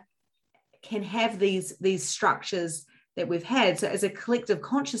longer can have these structures that we've had. So as a collective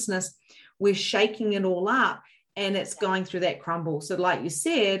consciousness, we're shaking it all up and it's going through that crumble. So like you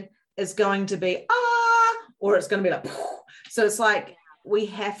said, it's going to be, or it's going to be like, so it's like, we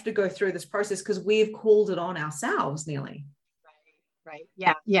have to go through this process because we've called it on ourselves nearly. Right.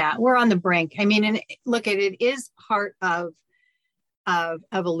 Yeah. We're on the brink. I mean, and look, it is part of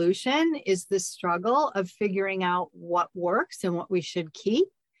evolution, is the struggle of figuring out what works and what we should keep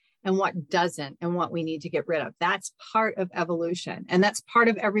and what doesn't and what we need to get rid of. That's part of evolution. And that's part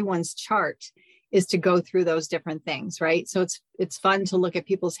of everyone's chart, is to go through those different things. Right. So it's fun to look at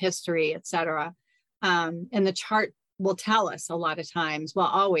people's history, et cetera. And the chart will tell us a lot of times, well,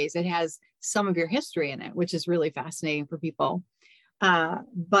 always, it has some of your history in it, which is really fascinating for people.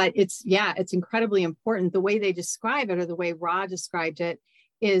 But it's incredibly important. The way they describe it, or the way Ra described it,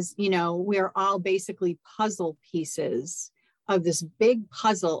 is, we are all basically puzzle pieces of this big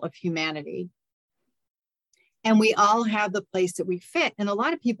puzzle of humanity. And we all have the place that we fit. And a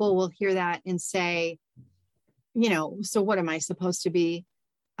lot of people will hear that and say, so what am I supposed to be?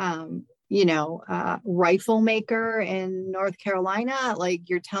 Rifle maker in North Carolina? Like,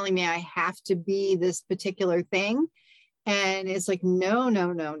 you're telling me I have to be this particular thing? And it's like,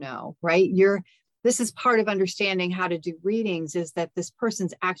 no, right? This is part of understanding how to do readings, is that this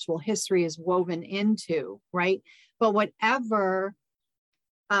person's actual history is woven into, right? But whatever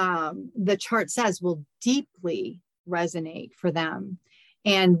the chart says will deeply resonate for them.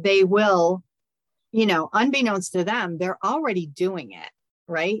 And they will, unbeknownst to them, they're already doing it.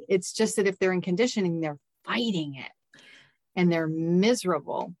 Right? It's just that if they're in conditioning, they're fighting it and they're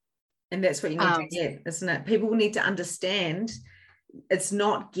miserable. And that's what you need to get, isn't it? People need to understand it's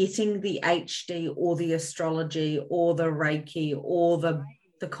not getting the HD or the astrology or the Reiki or the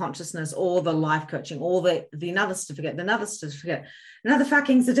consciousness or the life coaching or the another certificate, another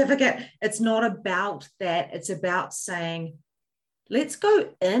fucking certificate. It's not about that. It's about saying, let's go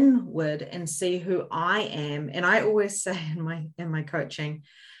inward and see who I am. And I always say in my coaching,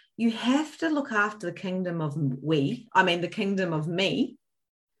 you have to look after the kingdom of the kingdom of me.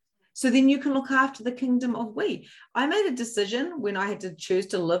 So then you can look after the kingdom of we. I made a decision when I had to choose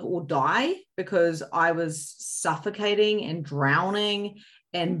to live or die, because I was suffocating and drowning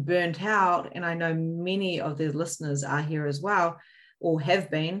and burnt out. And I know many of the listeners are here as well, or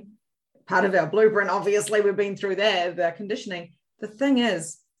have been. part of our blueprint. Obviously, we've been through that, the conditioning. The thing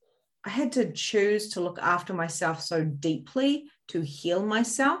is, I had to choose to look after myself so deeply to heal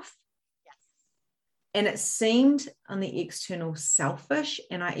myself. Yes. And it seemed on the external selfish.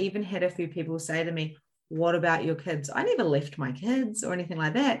 And I even had a few people say to me, what about your kids? I never left my kids or anything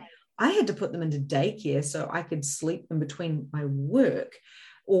like that. I had to put them into daycare so I could sleep in between my work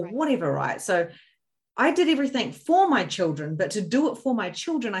or whatever, right? So I did everything for my children, but to do it for my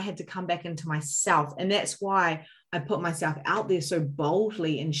children, I had to come back into myself. And that's why I put myself out there so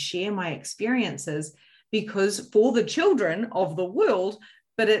boldly and share my experiences, because for the children of the world,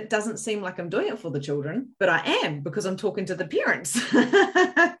 but it doesn't seem like I'm doing it for the children, but I am, because I'm talking to the parents.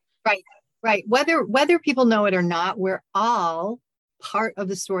 Right. Right. Whether people know it or not, we're all part of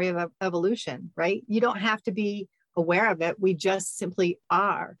the story of evolution, right? You don't have to be aware of it. We just simply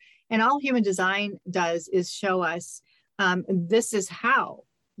are. And all human design does is show us this is how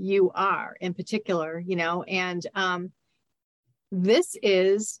you are in particular, you know, and this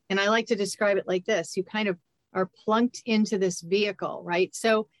is, and I like to describe it like this, you kind of are plunked into this vehicle, right?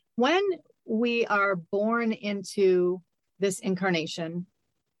 So when we are born into this incarnation,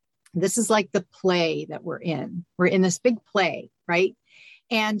 this is like the play that we're in. We're in this big play, right?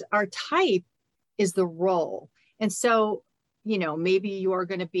 And our type is the role. And so, you know, maybe you're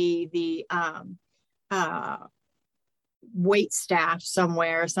going to be the wait staff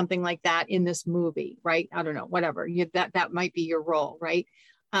somewhere, something like that in this movie, right? I don't know, whatever. That might be your role, right?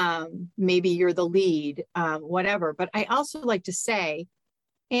 Maybe you're the lead, whatever. But I also like to say,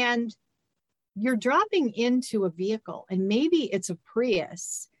 and you're dropping into a vehicle, and maybe it's a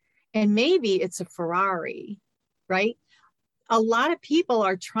Prius, and maybe it's a Ferrari, right? A lot of people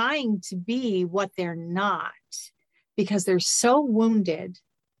are trying to be what they're not because they're so wounded.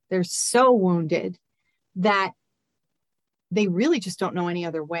 They're so wounded that they really just don't know any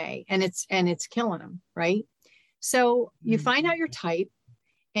other way. And it's killing them, right? So you find out your type,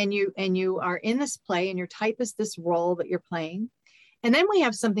 and you are in this play, and your type is this role that you're playing. And then we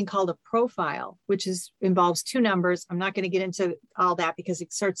have something called a profile, which involves two numbers. I'm not going to get into all that because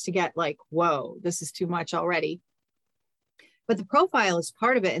it starts to get like, whoa, this is too much already. But the profile is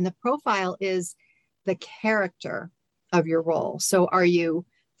part of it. And the profile is the character of your role. So are you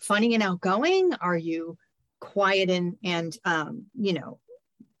funny and outgoing? Are you quiet and you know,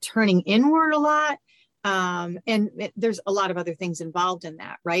 turning inward a lot? There's a lot of other things involved in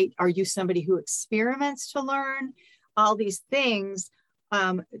that, right? Are you somebody who experiments to learn? All these things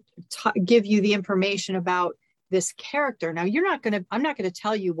give you the information about this character. Now, I'm not going to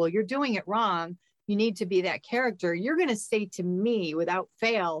tell you, well, you're doing it wrong. You need to be that character. You're going to say to me without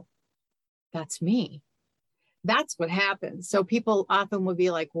fail, that's me. That's what happens. So people often will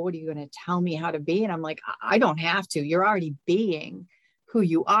be like, well, what are you going to tell me how to be? And I'm like, I don't have to. You're already being who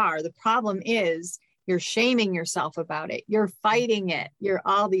you are. The problem is you're shaming yourself about it. You're fighting it. You're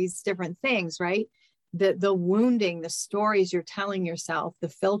all these different things, right? The wounding, the stories you're telling yourself, the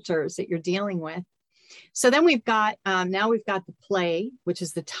filters that you're dealing with. So then we've got, now we've got the play, which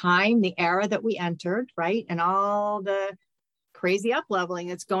is the time, the era that we entered, right? And all the crazy up leveling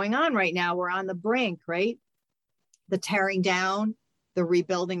that's going on right now. We're on the brink, right? The tearing down, the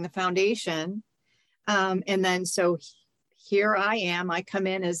rebuilding the foundation. And then, so here I am, I come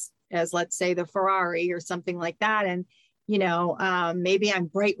in as let's say the Ferrari or something like that. And, you know, maybe I'm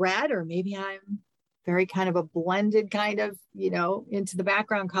bright red, or maybe I'm very kind of a blended kind of, you know, into the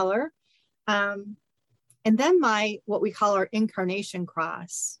background color. And then what we call our incarnation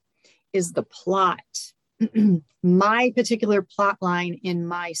cross is the plot, my particular plot line in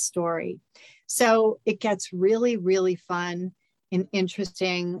my story. So it gets really, really fun and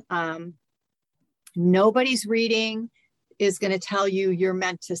interesting. Nobody's reading is going to tell you you're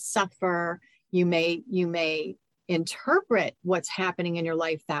meant to suffer. You may interpret what's happening in your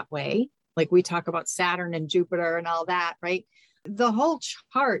life that way. Like we talk about Saturn and Jupiter and all that, right? The whole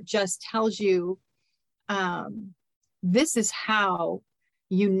chart just tells you this is how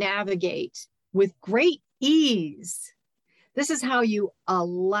you navigate with great ease. This is how you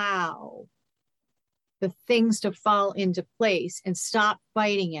allow the things to fall into place and stop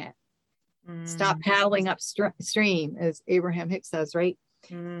fighting it. Stop paddling upstream, as Abraham Hicks says, right?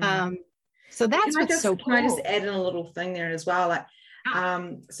 So that's what's so cool. Can I just add in a little thing there as well? Like,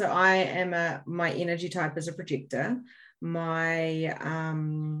 so I am my energy type is a projector.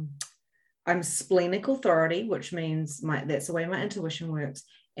 I'm splenic authority, which means that's the way my intuition works.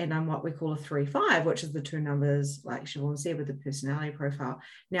 And I'm what we call a 3-5, which is the two numbers, like Siobhan said, with the personality profile.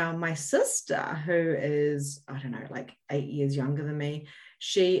 Now, my sister, who is, I don't know, like 8 years younger than me,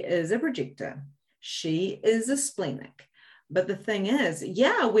 she is a projector. She is a splenic. But the thing is,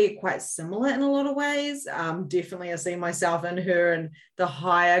 yeah, we're quite similar in a lot of ways. Definitely I see myself in her, and the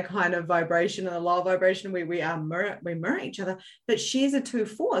higher kind of vibration and the lower vibration, we mirror each other. But she's a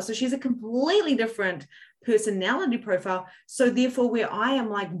 2-4, so she's a completely different personality profile. So therefore, where I am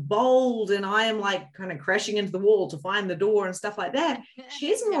like bold and I am like kind of crashing into the wall to find the door and stuff like that,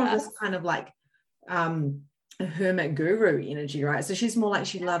 she's more of this kind of like a hermit guru energy, right? So she's more like,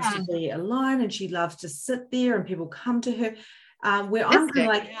 she loves to be alone and she loves to sit there and people come to her, where I'm kind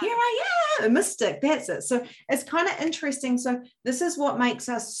of like, here I am, a mystic, that's it. So it's kind of interesting. So this is what makes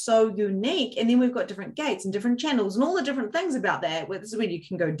us so unique. And then we've got different gates and different channels and all the different things about that. This is where you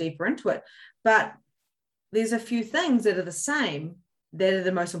can go deeper into it. But there's a few things that are the same, that are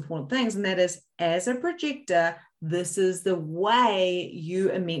the most important things. And that is, as a projector, this is the way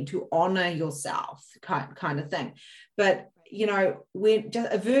you are meant to honor yourself, kind of thing. But, you know, when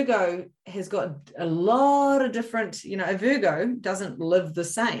a Virgo has got a lot of different, you know, a Virgo doesn't live the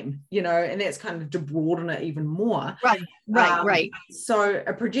same, you know, and that's kind of to broaden it even more. Right. So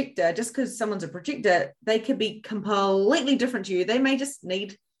a projector, just because someone's a projector, they could be completely different to you. They may just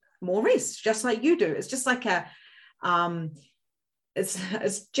need more rest, just like you do. It's just like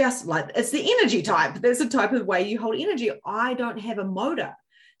it's just like, it's the energy type. There's a type of way you hold energy. I don't have a motor.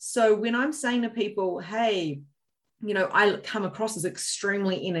 So when I'm saying to people, hey, you know, I come across as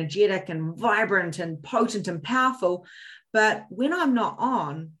extremely energetic and vibrant and potent and powerful, but when I'm not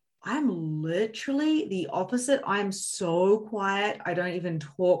on, I'm literally the opposite. I'm so quiet. I don't even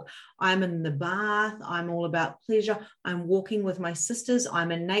talk. I'm in the bath. I'm all about pleasure. I'm walking with my sisters.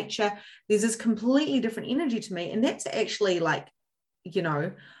 I'm in nature. There's this completely different energy to me. And that's actually like, you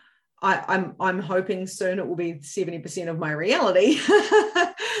know, I'm hoping soon it will be 70% of my reality.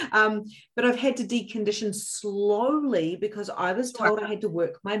 But I've had to decondition slowly because I was told I had to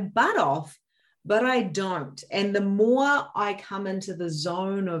work my butt off, but I don't. And the more I come into the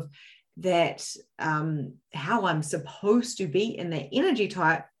zone of that, how I'm supposed to be in that energy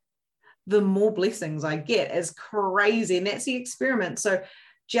type, the more blessings I get. As crazy. And that's the experiment. So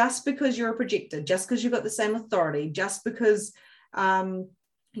just because you're a projector, just because you've got the same authority, just because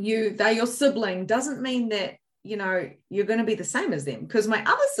they're your sibling, doesn't mean that, you know, you're going to be the same as them. Because my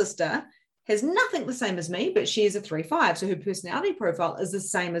other sister has nothing the same as me, but she's a 3-5, so her personality profile is the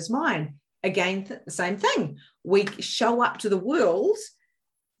same as mine. Again, the same thing. We show up to the world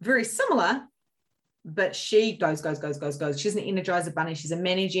very similar, but she goes. She's an Energizer bunny. She's a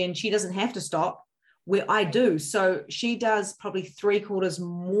manager, and she doesn't have to stop, where I do. So she does probably 3/4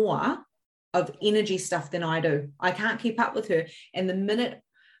 more of energy stuff than I do. I can't keep up with her. And the minute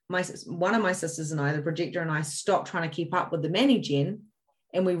one of my sisters and I, the projector and I, stop trying to keep up with the mani-gen,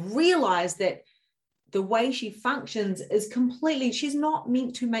 and we realize that the way she functions is completely, she's not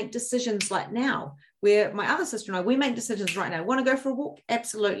meant to make decisions like now, where my other sister and I, we make decisions right now. Want to go for a walk?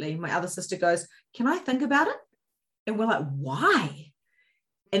 Absolutely. My other sister goes, can I think about it? And we're like, why?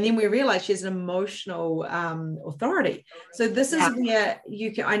 And then we realize she has an emotional authority. So this is where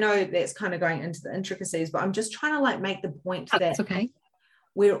you can, I know that's kind of going into the intricacies, but I'm just trying to like make the point that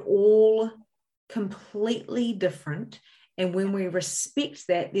we're all completely different. And when we respect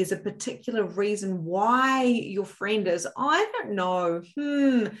that, there's a particular reason why your friend is, I don't know,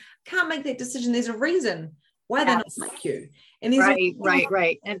 can't make that decision. There's a reason why they're not like you. And there's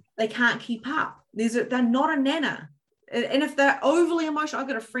right. And they can't keep up. They're not a nana. And if they're overly emotional, I've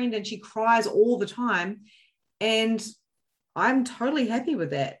got a friend and she cries all the time, and I'm totally happy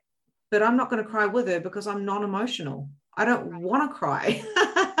with that, but I'm not going to cry with her because I'm non-emotional. I don't want to cry,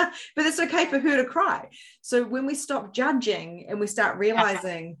 but it's okay for her to cry. So when we stop judging and we start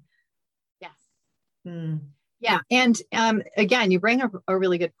realizing. Yeah. And again, you bring up a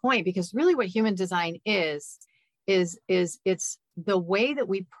really good point, because really what human design is it's the way that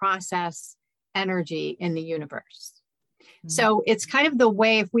we process energy in the universe. So it's kind of the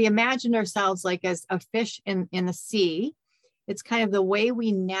way, if we imagine ourselves like as a fish in the sea, it's kind of the way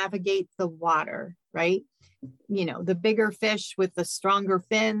we navigate the water, right? You know, the bigger fish with the stronger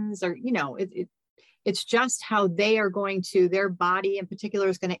fins, or, you know, it's just how they are going to, their body in particular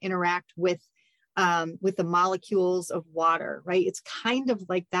is going to interact with the molecules of water, right? It's kind of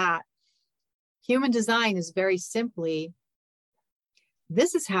like that. Human design is very simply,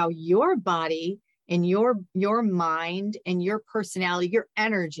 this is how your body and your mind and your personality, your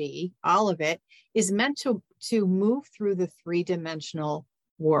energy, all of it is meant to move through the 3-dimensional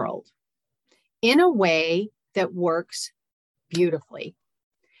world in a way that works beautifully.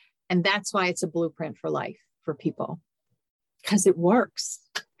 And that's why it's a blueprint for life for people, because it works.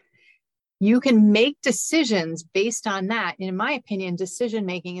 You can make decisions based on that. And in my opinion, decision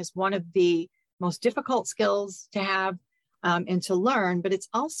making is one of the most difficult skills to have. and to learn, but it's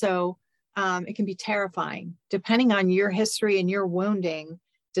also, it can be terrifying. Depending on your history and your wounding,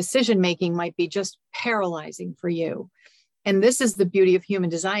 decision-making might be just paralyzing for you. And this is the beauty of human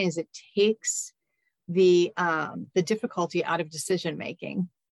design, is it takes the difficulty out of decision-making.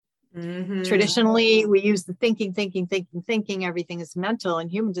 Mm-hmm. Traditionally, we use the thinking, everything is mental,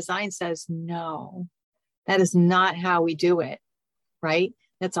 and human design says, no, that is not how we do it, right?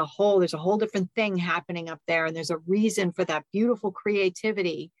 There's a whole different thing happening up there, and there's a reason for that beautiful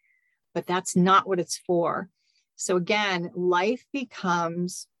creativity, but that's not what it's for. So again, life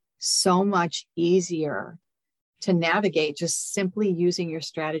becomes so much easier to navigate just simply using your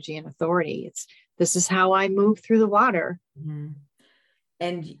strategy and authority. This is how I move through the water. Mm-hmm.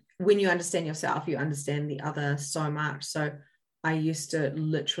 And when you understand yourself, you understand the other so much. So I used to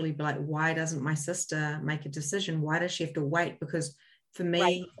literally be like, why doesn't my sister make a decision? Why does she have to wait? Because for me,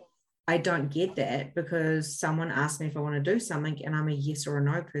 right, I don't get that, because someone asked me if I want to do something and I'm a yes or a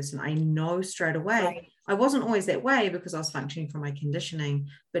no person. I know straight away. Right. I wasn't always that way because I was functioning from my conditioning,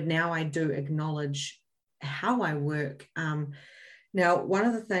 but now I do acknowledge how I work. Now, one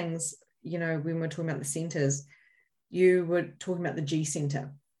of the things, when we're talking about the centers, you were talking about the G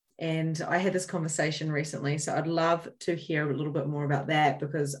center. And I had this conversation recently, so I'd love to hear a little bit more about that,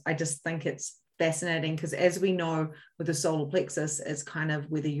 because I just think it's fascinating, because as we know with the solar plexus, it's kind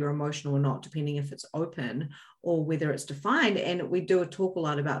of whether you're emotional or not, depending if it's open or whether it's defined. And we do talk a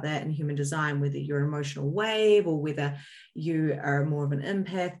lot about that in human design, whether you're an emotional wave or whether you are more of an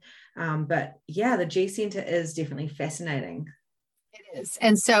empath. But yeah, the G center is definitely fascinating. It is.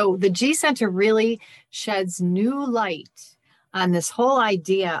 And so the G center really sheds new light on this whole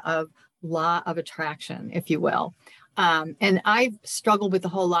idea of law of attraction, if you will. And I've struggled with the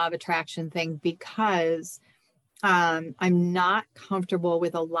whole law of attraction thing because I'm not comfortable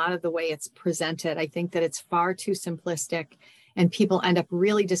with a lot of the way it's presented. I think that it's far too simplistic, and people end up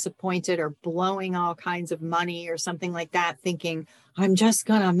really disappointed or blowing all kinds of money or something like that, thinking, I'm just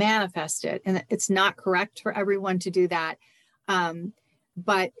going to manifest it. And it's not correct for everyone to do that.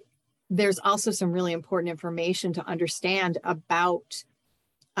 But there's also some really important information to understand about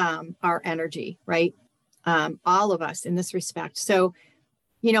our energy, right? All of us in this respect. So,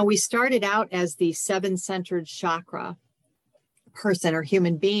 we started out as the 7-centered chakra person or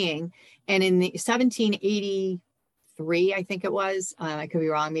human being. And in the 1783, I think it was, I could be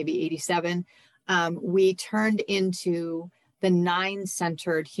wrong, maybe 87, we turned into the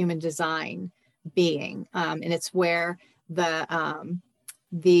 9-centered human design being. And it's where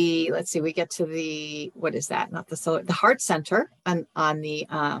let's see, we get to the, what is that? Not the solar, the heart center on the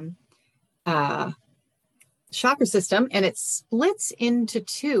chakra system, and it splits into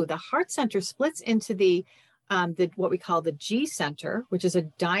two. The heart center splits into the what we call the G center, which is a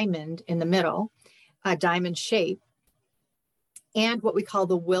diamond in the middle, a diamond shape, and what we call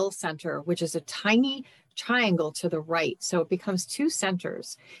the will center, which is a tiny triangle to the right. So it becomes 2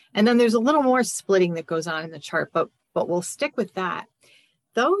 centers. And then there's a little more splitting that goes on in the chart, but we'll stick with that.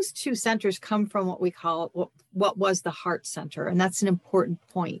 Those 2 centers come from what we call what was the heart center. And that's an important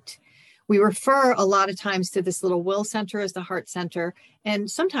point. We refer a lot of times to this little will center as the heart center.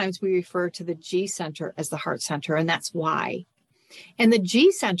 And sometimes we refer to the G center as the heart center. And that's why. And the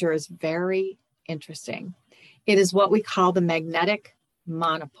G center is very interesting. It is what we call the magnetic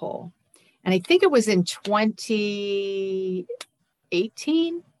monopole. And I think it was in 2018,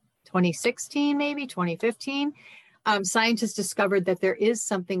 2016, maybe 2015. Scientists discovered that there is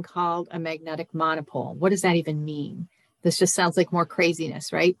something called a magnetic monopole. What does that even mean? This just sounds like more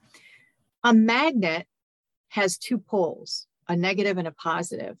craziness, right? A magnet has 2 poles, a negative and a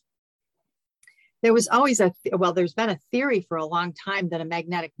positive. There was always there's been a theory for a long time that a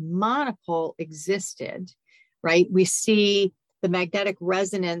magnetic monopole existed, right? We see the magnetic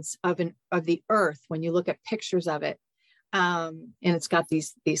resonance of the Earth when you look at pictures of it. And it's got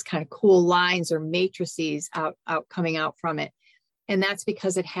these kind of cool lines or matrices coming out from it. And that's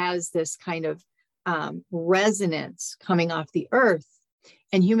because it has this kind of resonance coming off the Earth.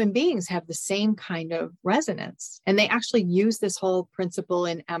 And human beings have the same kind of resonance. And they actually use this whole principle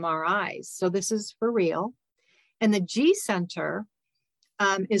in MRIs. So this is for real. And the G center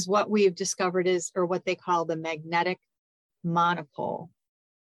is what we've discovered or what they call the magnetic monopole.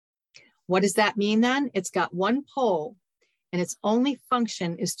 What does that mean then? It's got 1 pole, and its only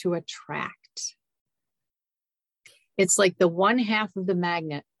function is to attract. It's like the 1/2 of the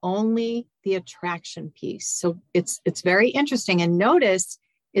magnet, only the attraction piece. So it's very interesting. And notice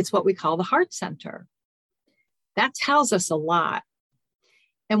it's what we call the heart center. That tells us a lot.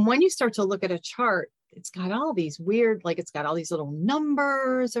 And when you start to look at a chart, it's got all these weird, it's got all these little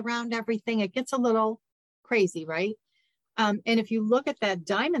numbers around everything. It gets a little crazy, right? And if you look at that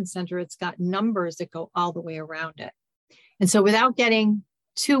diamond center, it's got numbers that go all the way around it. And so without getting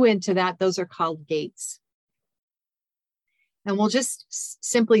too into that, those are called gates. And we'll just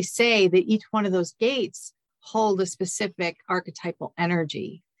simply say that each one of those gates hold a specific archetypal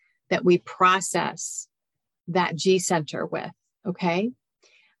energy that we process that G center with, okay?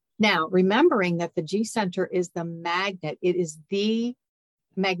 Now, remembering that the G center is the magnet, it is the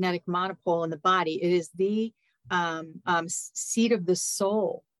magnetic monopole in the body. It is the seat of the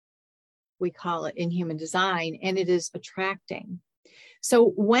soul, we call it in human design, and it is attracting.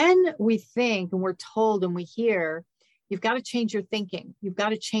 So when we think and we're told and we hear, you've got to change your thinking, you've got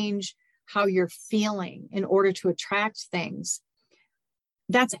to change how you're feeling in order to attract things,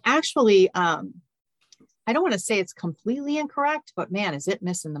 that's actually, I don't want to say it's completely incorrect, but man, is it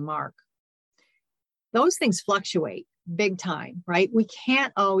missing the mark. Those things fluctuate big time, right? We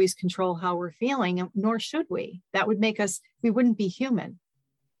can't always control how we're feeling, nor should we. That would make us, we wouldn't be human.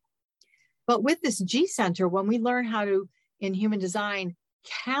 But with this G center, when we learn how to, in human design,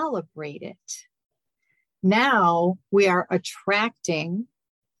 calibrate it, now we are attracting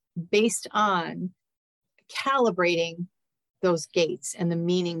based on calibrating those gates and the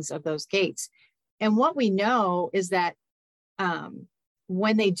meanings of those gates. And what we know is that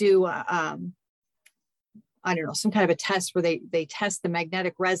when they do, I don't know, some kind of a test where they test the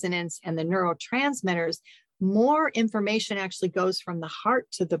magnetic resonance and the neurotransmitters, more information actually goes from the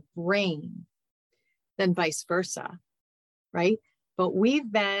heart to the brain than vice versa, right? But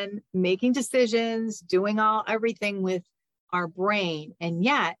we've been making decisions, doing everything with our brain, and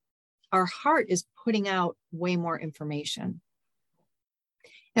yet our heart is putting out way more information.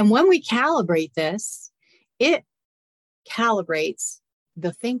 And when we calibrate this, it calibrates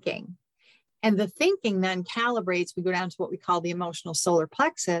the thinking. And the thinking then calibrates, we go down to what we call the emotional solar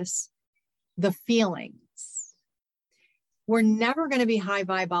plexus, the feelings. We're never going to be high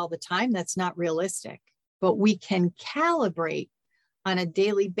vibe all the time. That's not realistic. But we can calibrate on a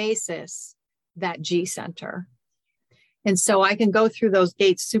daily basis that G center. And so I can go through those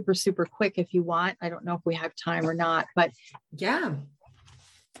gates super, super quick if you want. I don't know if we have time or not, but yeah,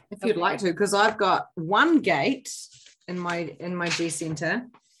 if you'd like to, because I've got one gate in my G center.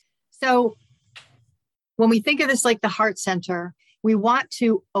 So when we think of this like the heart center, we want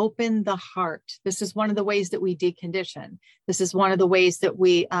to open the heart. This is one of the ways that we decondition. This is one of the ways that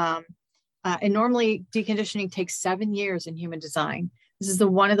we, and normally deconditioning takes 7 years in human design. This is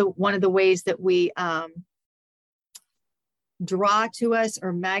one of the ways that we draw to us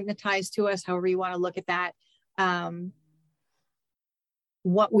or magnetize to us, however you want to look at that,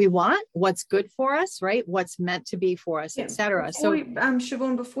 what we want, what's good for us, right? What's meant to be for us, etc. So,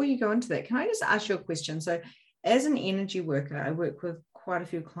 Siobhan, before you go into that, can I just ask you a question? So, as an energy worker, I work with quite a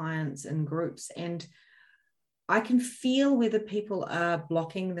few clients in groups, and I can feel whether people are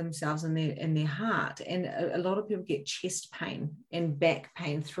blocking themselves in their heart, and a lot of people get chest pain and back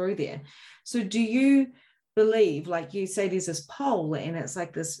pain through there. So, do you believe, like you say, there's this pole, and it's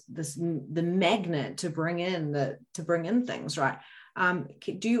like the magnet to bring in things, right?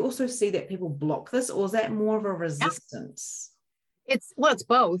 Do you also see that people block this, or is that more of a resistance? It's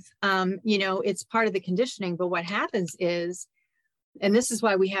both. It's part of the conditioning, but what happens is, and this is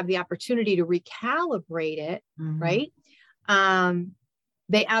why we have the opportunity to recalibrate it, right?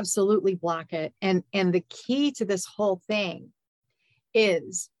 They absolutely block it. And the key to this whole thing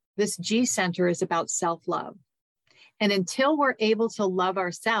is this G center is about self-love. And until we're able to love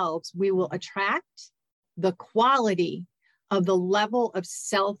ourselves, we will attract the quality of the level of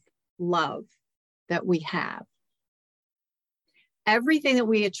self-love that we have. Everything that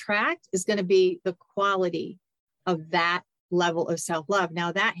we attract is going to be the quality of that level of self-love.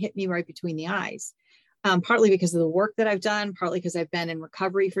 Now that hit me right between the eyes, partly because of the work that I've done, partly because I've been in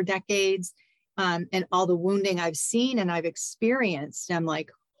recovery for decades, and all the wounding I've seen and I've experienced. I'm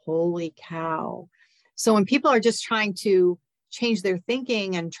like, holy cow. So when people are just trying to change their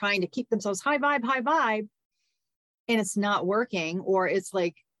thinking and trying to keep themselves high vibe, and it's not working, or it's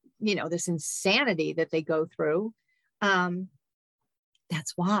like, this insanity that they go through,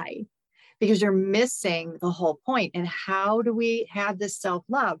 that's why, because you're missing the whole point. And how do we have this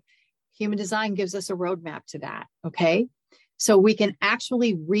self-love? Human design gives us a roadmap to that. Okay. So we can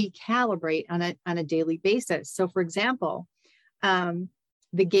actually recalibrate on a daily basis. So for example,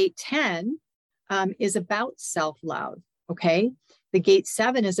 the gate 10 is about self-love. Okay. The gate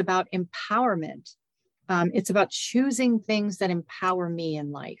 7 is about empowerment. It's about choosing things that empower me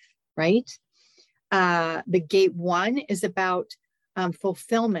in life, right? The gate 1 is about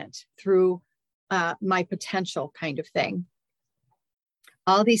fulfillment through my potential kind of thing.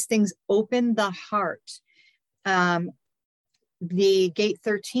 All these things open the heart. The gate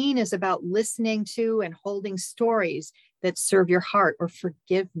 13 is about listening to and holding stories that serve your heart, or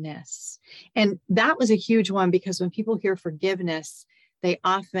forgiveness. And that was a huge one, because when people hear forgiveness, they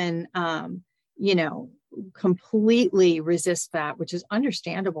often, completely resist that, which is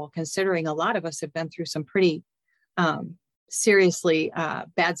understandable, considering a lot of us have been through some pretty seriously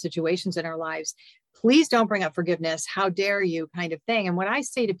bad situations in our lives. Please don't bring up forgiveness. How dare you, kind of thing. And what I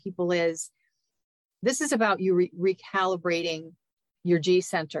say to people is, this is about you recalibrating your G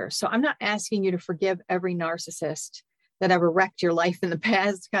center. So I'm not asking you to forgive every narcissist that ever wrecked your life in the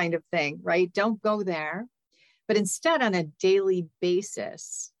past, kind of thing, right? Don't go there. But instead, on a daily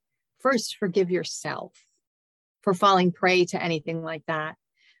basis, first forgive yourself for falling prey to anything like that,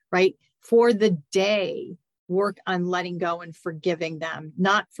 right? For the day, work on letting go and forgiving them,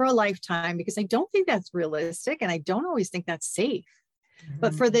 not for a lifetime, because I don't think that's realistic, and I don't always think that's safe.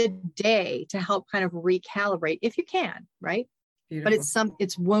 But for the day, to help kind of recalibrate, if you can, right? Beautiful. But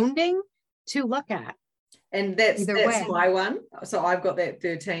it's wounding to look at. And that's my one. So I've got that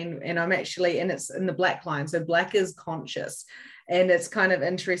 13, and I'm actually, and it's in the black line. So black is conscious. And it's kind of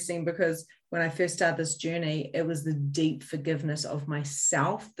interesting, because when I first started this journey, it was the deep forgiveness of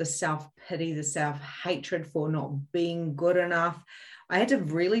myself, the self-pity, the self-hatred for not being good enough. I had to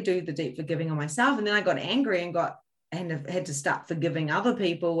really do the deep forgiving of myself. And then I got angry and had to start forgiving other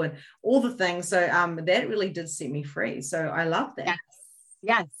people and all the things. So that really did set me free. So I love that.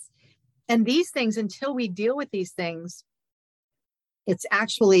 Yes. And these things, until we deal with these things, it's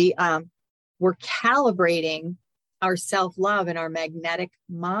actually, we're calibrating our self-love and our magnetic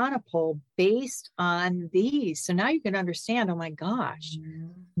monopole based on these. So now you can understand, oh my gosh,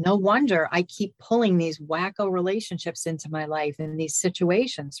 no wonder I keep pulling these wacko relationships into my life in these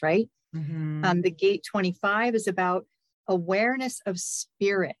situations, right? The gate 25 is about awareness of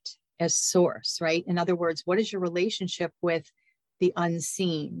spirit as source, right? In other words, what is your relationship with the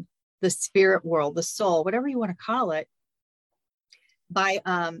unseen, the spirit world, the soul, whatever you want to call it? By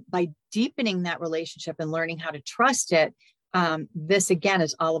deepening that relationship and learning how to trust it, this again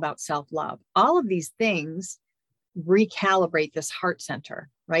is all about self-love. All of these things recalibrate this heart center,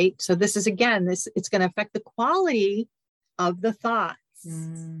 right? So this is, again, it's going to affect the quality of the thoughts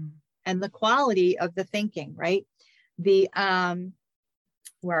and the quality of the thinking, right? The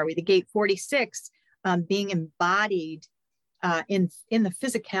where are we? The gate 46, being embodied in the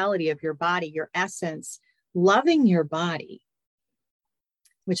physicality of your body, your essence, loving your body,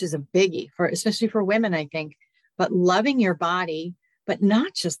 which is a biggie especially for women, I think. But loving your body, but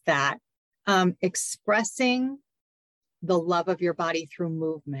not just that, expressing the love of your body through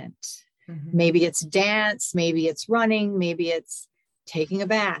movement. Maybe it's dance, maybe it's running, maybe it's taking a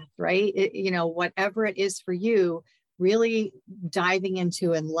bath, right? Whatever it is for you, really diving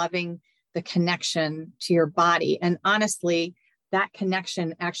into and loving the connection to your body. And honestly, that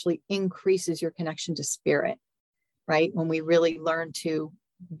connection actually increases your connection to spirit, right? When we really learn to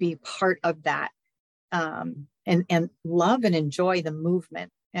be part of that, and love and enjoy the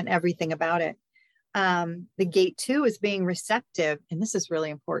movement and everything about it. The gate 2 is being receptive. And this is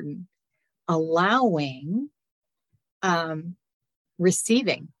really important. Allowing,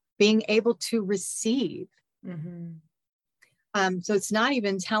 receiving, being able to receive. So it's not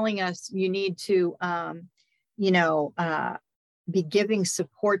even telling us you need to, be giving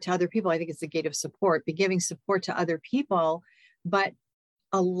support to other people. I think it's the gate of support, be giving support to other people, but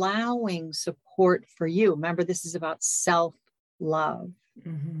allowing support for you. Remember, this is about self-love,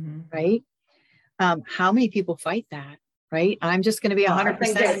 right? How many people fight that, right? I'm just going to be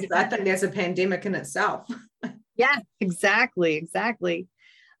 100%. I think there's a pandemic in itself. Yeah, exactly. So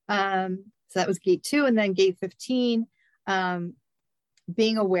that was gate 2. And then gate 15,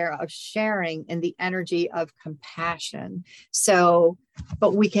 being aware of sharing and the energy of compassion. So,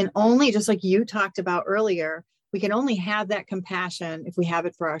 but we can only, just like you talked about earlier, we can only have that compassion if we have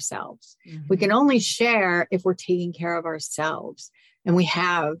it for ourselves. We can only share if we're taking care of ourselves and we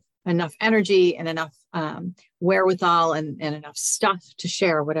have enough energy and enough wherewithal and enough stuff to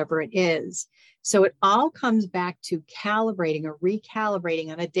share, whatever it is. So it all comes back to calibrating or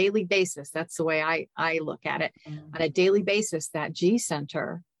recalibrating on a daily basis. That's the way I look at it. On a daily basis, that G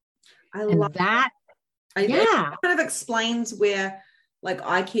center. I love that. Yeah. It kind of explains where, like,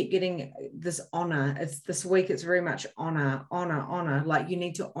 I keep getting this honor. It's this week, it's very much honor. Like, you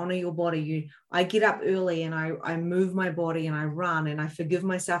need to honor your body. I get up early and I move my body and I run and I forgive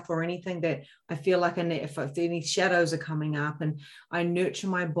myself for anything that I feel like if any shadows are coming up, and I nurture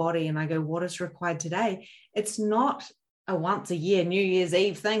my body and I go, what is required today? It's not a once a year New Year's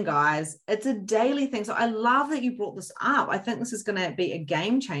Eve thing, guys. It's a daily thing. So I love that you brought this up. I think this is going to be a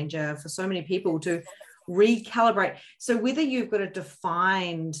game changer for so many people to recalibrate. So whether you've got a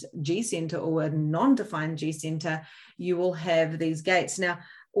defined G center or a non-defined G center, you will have these gates. Now,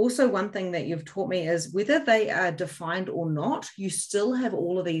 also one thing that you've taught me is whether they are defined or not, you still have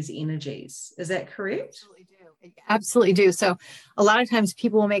all of these energies. Is that correct? Absolutely do. Absolutely do. So a lot of times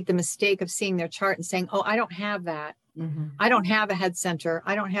people will make the mistake of seeing their chart and saying, oh, I don't have that. Mm-hmm. I don't have a head center.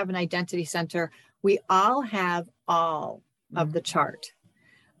 I don't have an identity center. We all have all of the chart.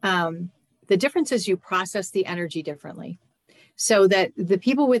 The difference is you process the energy differently. So that the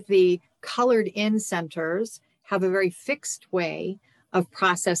people with the colored in centers have a very fixed way of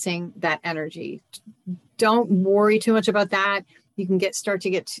processing that energy. Don't worry too much about that. You can start to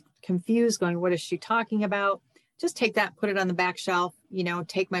get confused going, what is she talking about? Just take that, put it on the back shelf,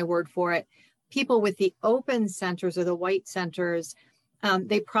 take my word for it. People with the open centers or the white centers,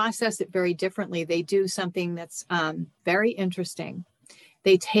 they process it very differently. They do something that's very interesting.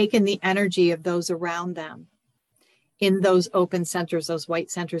 They take in the energy of those around them in those open centers, those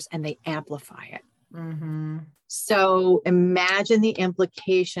white centers, and they amplify it. Mm-hmm. So imagine the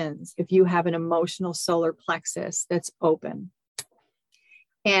implications if you have an emotional solar plexus that's open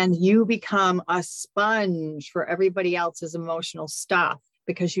and you become a sponge for everybody else's emotional stuff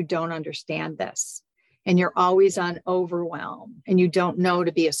because you don't understand this and you're always on overwhelm and you don't know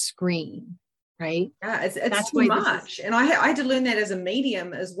to be a screen, right? Yeah, it's too much. And I had to learn that as a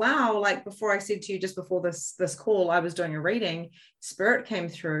medium as well. Like before, I said to you just before this call, I was doing a reading, spirit came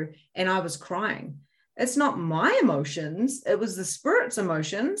through and I was crying. It's not my emotions. It was the spirit's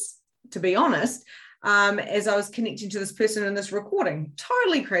emotions, to be honest, as I was connecting to this person in this recording.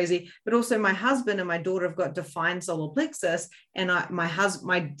 Totally crazy. But also my husband and my daughter have got defined solar plexus. And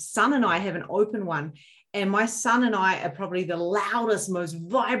my son and I have an open one. And my son and I are probably the loudest, most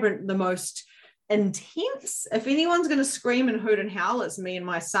vibrant, the most intense. If anyone's going to scream and hoot and howl, it's me and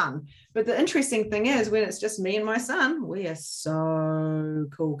my son. But the interesting thing is when it's just me and my son, we are so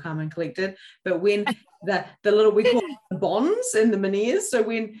cool, calm and collected. But when the little, we call it the bonds and the Meniers, so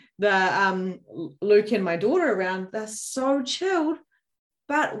when the Luke and my daughter are around, they're so chilled,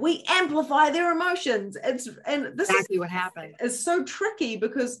 but we amplify their emotions. And this exactly what happened. It's so tricky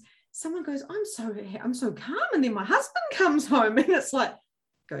because someone goes, I'm so calm, and then my husband comes home and it's like,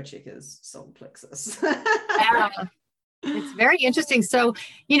 go check his solar plexus. Yeah. It's very interesting. So,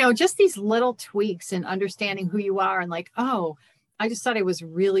 just these little tweaks in understanding who you are and like, oh, I just thought I was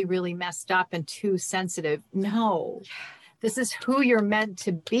really, really messed up and too sensitive. No, this is who you're meant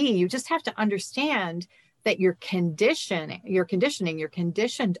to be. You just have to understand that your conditioned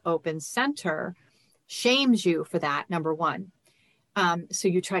open center shames you for that, number one. So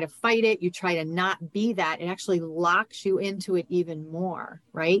you try to fight it, you try to not be that, it actually locks you into it even more,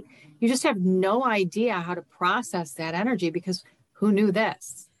 right? You just have no idea how to process that energy because who knew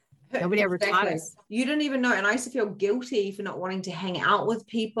this? Nobody ever taught us. You didn't even know. And I used to feel guilty for not wanting to hang out with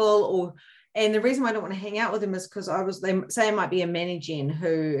people and the reason why I don't want to hang out with them is because they say I might be a Mani-Gen who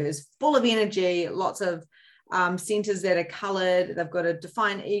is full of energy, lots of centers that are colored, they've got a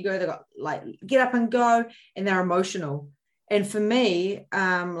defined ego, they've got like get up and go, and they're emotional. And for me,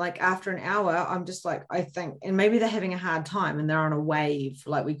 like after an hour, I'm just like, I think, and maybe they're having a hard time and they're on a wave,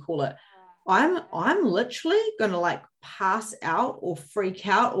 like we call it. I'm literally going to like pass out or freak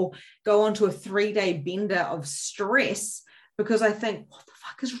out or go onto a 3-day bender of stress because I think, what the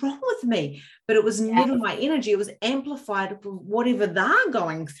fuck is wrong with me? But it was never my energy. It was amplified for whatever they're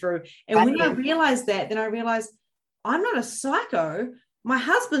going through. And when I realized that, then I realized I'm not a psycho. My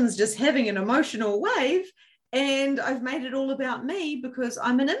husband's just having an emotional wave. And I've made it all about me because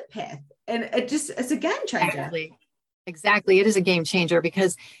I'm an empath, and it's a game changer. Exactly. It is a game changer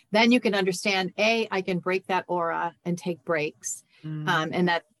because then you can understand, I can break that aura and take breaks.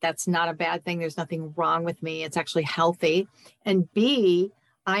 And that's not a bad thing. There's nothing wrong with me. It's actually healthy. And B,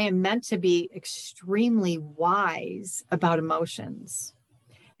 I am meant to be extremely wise about emotions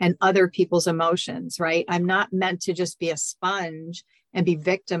and other people's emotions, right? I'm not meant to just be a sponge and be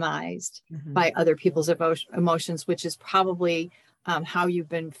victimized by other people's emotions, which is probably how you've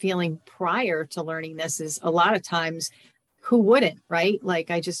been feeling prior to learning this. Is a lot of times, who wouldn't, right?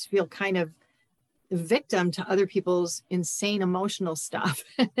 Like I just feel kind of victim to other people's insane emotional stuff,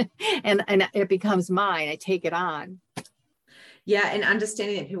 and it becomes mine. I take it on. Yeah, and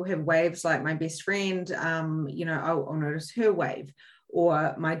understanding that people have waves, like my best friend, I'll notice her wave,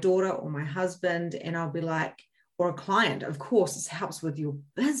 or my daughter, or my husband, and I'll be like, or a client. Of course, this helps with your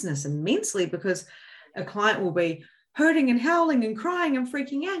business immensely because a client will be hurting and howling and crying and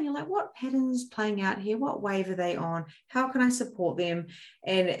freaking out. And you're like, what patterns playing out here? What wave are they on? How can I support them?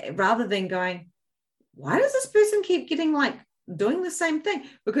 And rather than going, why does this person keep getting like doing the same thing.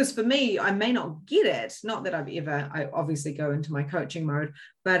 Because for me, I may not get it, not that I obviously go into my coaching mode,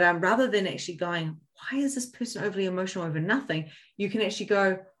 but rather than actually going, why is this person overly emotional over nothing, you can actually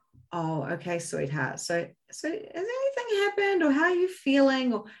go, oh, okay, sweetheart, so has anything happened, or how are you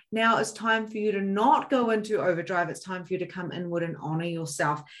feeling? Or now it's time for you to not go into overdrive. It's time for you to come inward and honor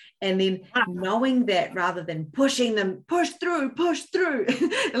yourself. And then knowing that, rather than pushing them, push through.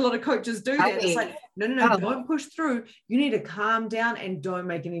 A lot of coaches do that. It's like, no, don't push through. You need to calm down and don't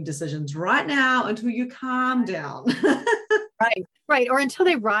make any decisions right now until you calm down. Right. Or until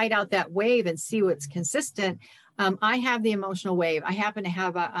they ride out that wave and see what's consistent. I have the emotional wave. I happen to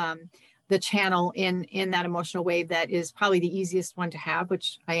have the channel in that emotional wave that is probably the easiest one to have,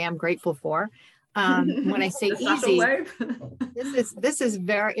 which I am grateful for. When I say easy,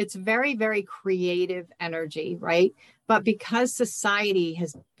 it's very, very creative energy, right? But because society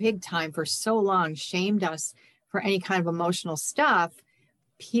has big time for so long shamed us for any kind of emotional stuff,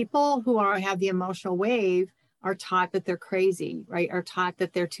 people who have the emotional wave are taught that they're crazy, right? Are taught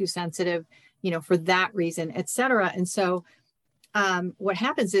that they're too sensitive, for that reason, et cetera. And so what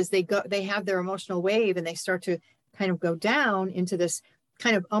happens is they have their emotional wave and they start to kind of go down into this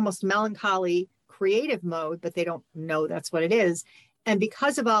kind of almost melancholy creative mode, but they don't know that's what it is. And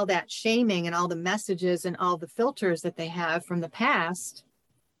because of all that shaming and all the messages and all the filters that they have from the past,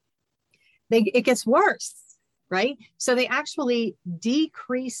 it gets worse, right? So they actually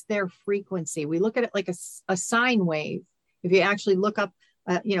decrease their frequency. We look at it like a sine wave. If you actually look up,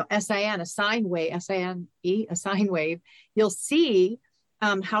 SIN, a sine wave, SINE, a sine wave, you'll see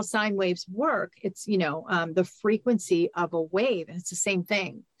how sine waves work. It's, the frequency of a wave, and it's the same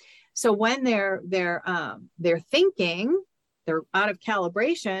thing. So when they're thinking, they're out of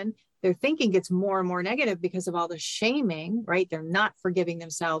calibration, their thinking gets more and more negative because of all the shaming, right? They're not forgiving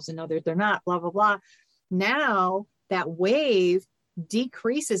themselves and others, they're not, blah, blah, blah. Now that wave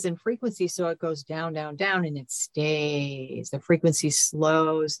decreases in frequency, so it goes down, down, down, and it stays. The frequency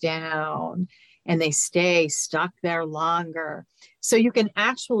slows down and they stay stuck there longer. So you can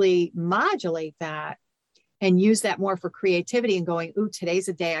actually modulate that and use that more for creativity and going, ooh, today's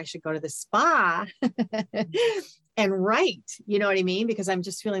a day I should go to the spa and write, you know what I mean? Because I'm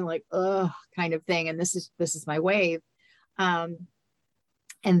just feeling like, ugh, kind of thing. And this is my wave. And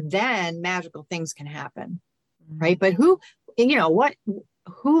then magical things can happen, right? But who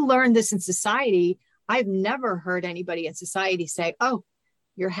learned this in society? I've never heard anybody in society say, oh,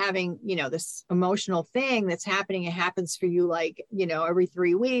 you're having, this emotional thing that's happening. It happens for you like, every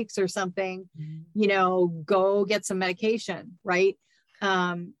 3 weeks or something, go get some medication, right?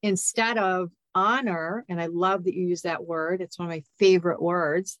 Instead of honor, and I love that you use that word. It's one of my favorite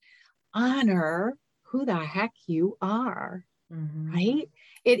words. Honor who the heck you are, right?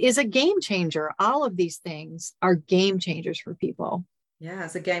 It is a game changer. All of these things are game changers for people. Yeah,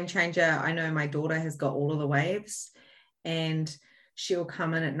 it's a game changer. I know my daughter has got all of the waves, and she'll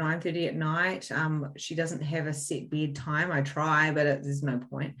come in at 9:30 at night. She doesn't have a set bedtime. I try, but there's no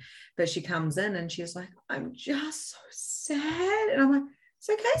point. But she comes in and she's like, I'm just so sad. And I'm like, it's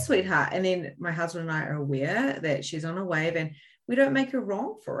okay, sweetheart. And then my husband and I are aware that she's on a wave and we don't make her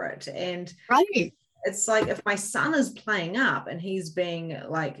wrong for it. And right. It's like if my son is playing up and he's being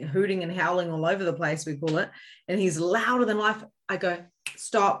like hooting and howling all over the place, we call it, and he's louder than life, I go,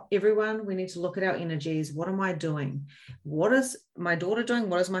 stop, everyone. We need to look at our energies. What am I doing? What is my daughter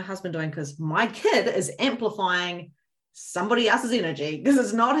doing? What is my husband doing? Because my kid is amplifying somebody else's energy because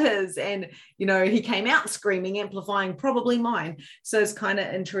it's not his. And, he came out screaming, amplifying probably mine. So it's kind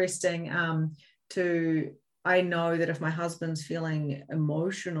of interesting I know that if my husband's feeling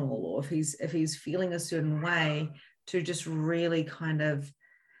emotional or if he's feeling a certain way, to just really kind of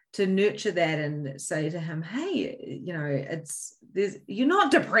to nurture that and say to him, hey, you're not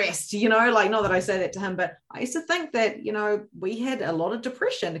depressed, like, not that I say that to him, but I used to think that, we had a lot of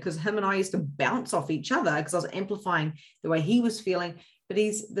depression because him and I used to bounce off each other because I was amplifying the way he was feeling. But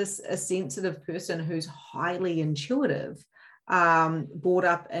he's a sensitive person who's highly intuitive, brought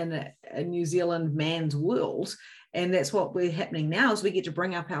up in a New Zealand man's world. And that's what we're happening now is we get to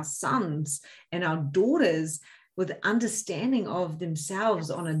bring up our sons and our daughters with understanding of themselves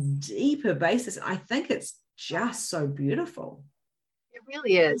on a deeper basis. I think it's just so beautiful. It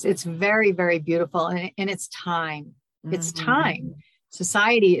really is. It's very, very beautiful. And it's time. It's time.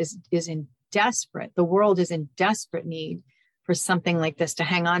 Society is in the world is in desperate need for something like this to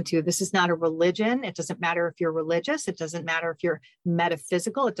hang on to. This is not a religion. It doesn't matter if you're religious. It doesn't matter if you're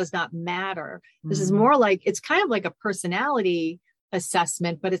metaphysical. It does not matter. This is more like, it's kind of like a personality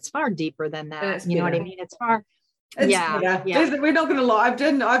assessment, but it's far deeper than that. You know what I mean? It's Yeah. we're not going to lie. I've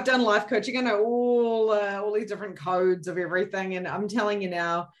done life coaching. I know all these different codes of everything, and I'm telling you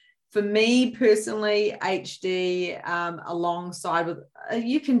now, for me personally, HD alongside with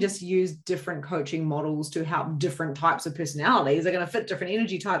you can just use different coaching models to help different types of personalities. They're going to fit different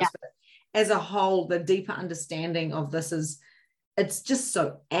energy types, but as a whole, the deeper understanding of this it's just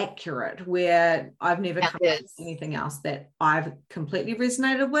so accurate. Where I've never come across anything else that I've completely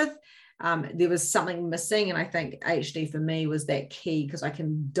resonated with. There was something missing, and I think HD for me was that key because I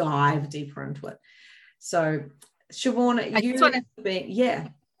can dive deeper into it. So, Siobhan,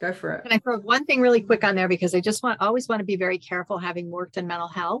 go for it. Can I throw one thing really quick on there, because I just always want to be very careful, having worked in mental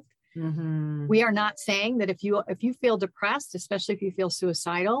health. Mm-hmm. We are not saying that if you feel depressed, especially if you feel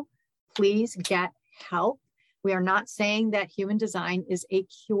suicidal, please get help. We are not saying that human design is a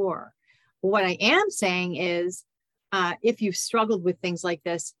cure. What I am saying is, if you've struggled with things like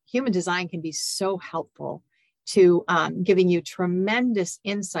this, human design can be so helpful to giving you tremendous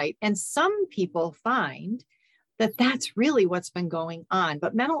insight. And some people find that that's really what's been going on.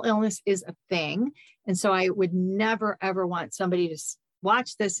 But mental illness is a thing. And so I would never, ever want somebody to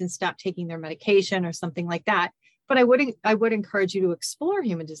watch this and stop taking their medication or something like that. But I would encourage you to explore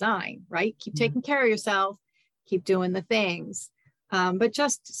human design, right? Keep taking care of yourself, keep doing the things, but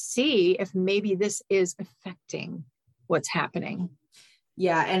just see if maybe this is affecting what's happening.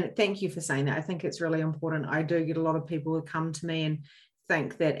 Yeah. And thank you for saying that. I think it's really important. I do get a lot of people who come to me and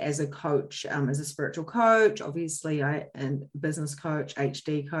think that as a coach, as a spiritual coach, obviously and business coach,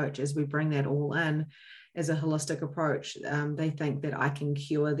 HD coach, as we bring that all in as a holistic approach, they think that I can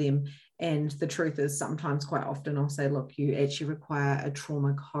cure them. And the truth is, sometimes, quite often, I'll say, look, you actually require a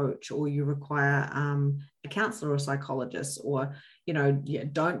trauma coach, or you require a counselor or psychologist, or,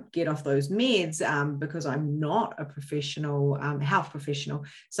 don't get off those meds because I'm not a professional, health professional.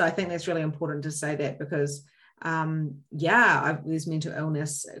 So I think that's really important to say that, because there's mental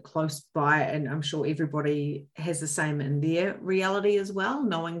illness close by, and I'm sure everybody has the same in their reality as well,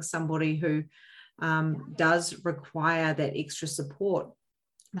 knowing somebody who does require that extra support.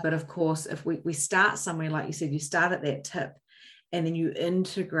 But of course, if we start somewhere, like you said, you start at that tip and then you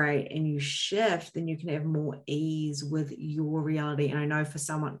integrate and you shift, then you can have more ease with your reality. And I know for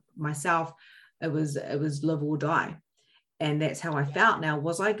someone, myself, it was live or die. And that's how I felt. Now,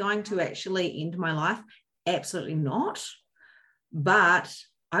 was I going to actually end my life? Absolutely not. But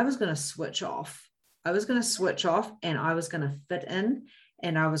I was going to switch off. And I was going to fit in.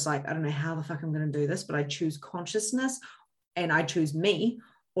 And I was like, I don't know how the fuck I'm going to do this, but I choose consciousness and I choose me,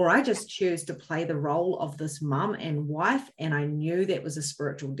 or I just choose to play the role of this mum and wife. And I knew that was a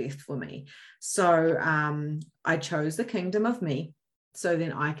spiritual death for me. So I chose the kingdom of me, so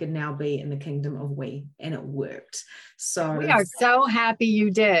then I could now be in the kingdom of we, and it worked. So we are so happy you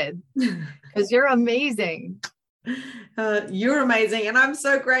did, because you're amazing. You're amazing, and I'm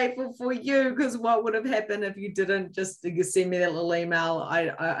so grateful for you, because what would have happened if you didn't just send me that little email?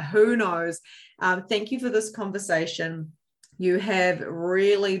 Who knows? Thank you for this conversation. You have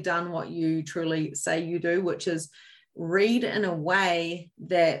really done what you truly say you do, which is read in a way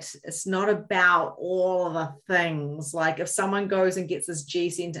that it's not about all of the things. Like if someone goes and gets this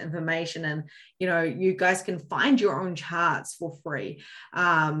G-Center information, and you guys can find your own charts for free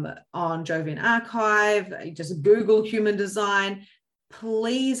on Jovian Archive. Just Google human design.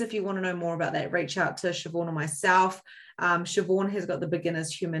 Please, if you want to know more about that, reach out to Siobhan or myself. Siobhan has got the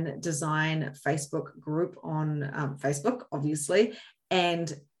Beginners Human Design Facebook group on Facebook, obviously,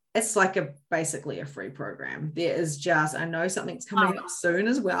 and it's like basically a free program. There is just, I know something's coming up soon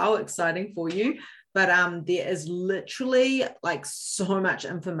as well, exciting for you, but there is literally like so much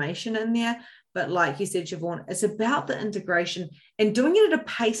information in there. But like you said, Siobhan, it's about the integration and doing it at a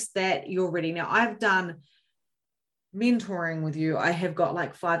pace that you're ready. Now, I've done mentoring with you. I have got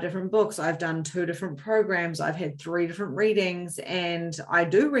like 5 different books. I've done 2 different programs. I've had 3 different readings, and I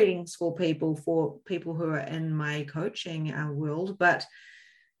do readings for people who are in my coaching world. But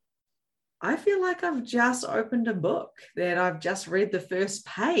I feel like I've just opened a book that I've just read the first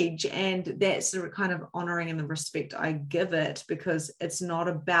page, and that's the kind of honoring and the respect I give it, because it's not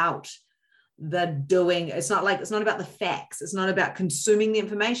about the doing. It's not about the facts. It's not about consuming the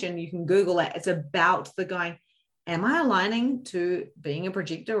information. You can Google it. It's about the going, am I aligning to being a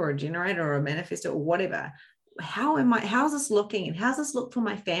projector or a generator or a manifestor or whatever? How's this looking, and how's this look for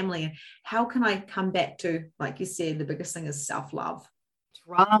my family? And how can I come back to, like you said, the biggest thing is self-love.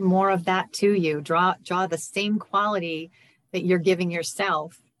 Draw more of that to you. Draw the same quality that you're giving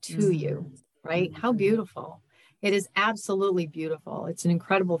yourself to you, right? How beautiful. It is absolutely beautiful. It's an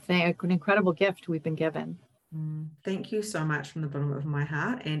incredible thing, an incredible gift we've been given. Thank you so much from the bottom of my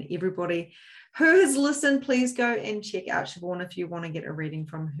heart. And everybody who has listened, please go and check out Siobhan. If you want to get a reading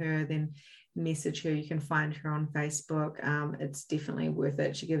from her, then message her. You can find her on Facebook. It's definitely worth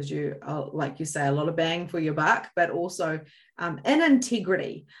it. She gives you, like you say, a lot of bang for your buck, but also in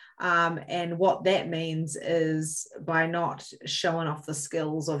integrity. And what that means is by not showing off the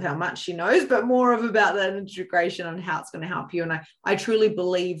skills of how much she knows, but more of about the integration and how it's going to help you. And I truly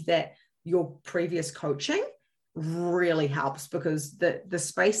believe that your previous coaching really helps, because the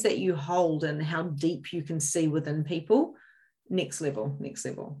space that you hold and how deep you can see within people, next level.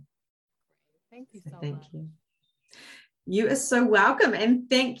 Thank you so Thank much. You are so welcome, and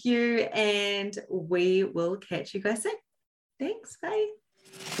thank you, and we will catch you guys soon. Thanks, bye.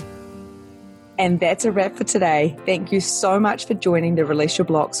 And that's a wrap for today. Thank you so much for joining the Release Your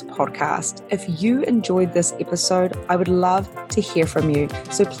Blocks podcast. If you enjoyed this episode, I would love to hear from you.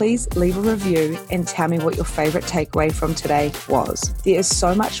 So please leave a review and tell me what your favorite takeaway from today was. There is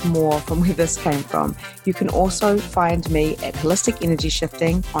so much more from where this came from. You can also find me at Holistic Energy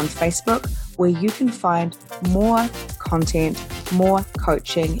Shifting on Facebook, where you can find more content, more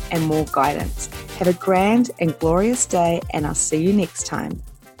coaching, and more guidance. Have a grand and glorious day, and I'll see you next time.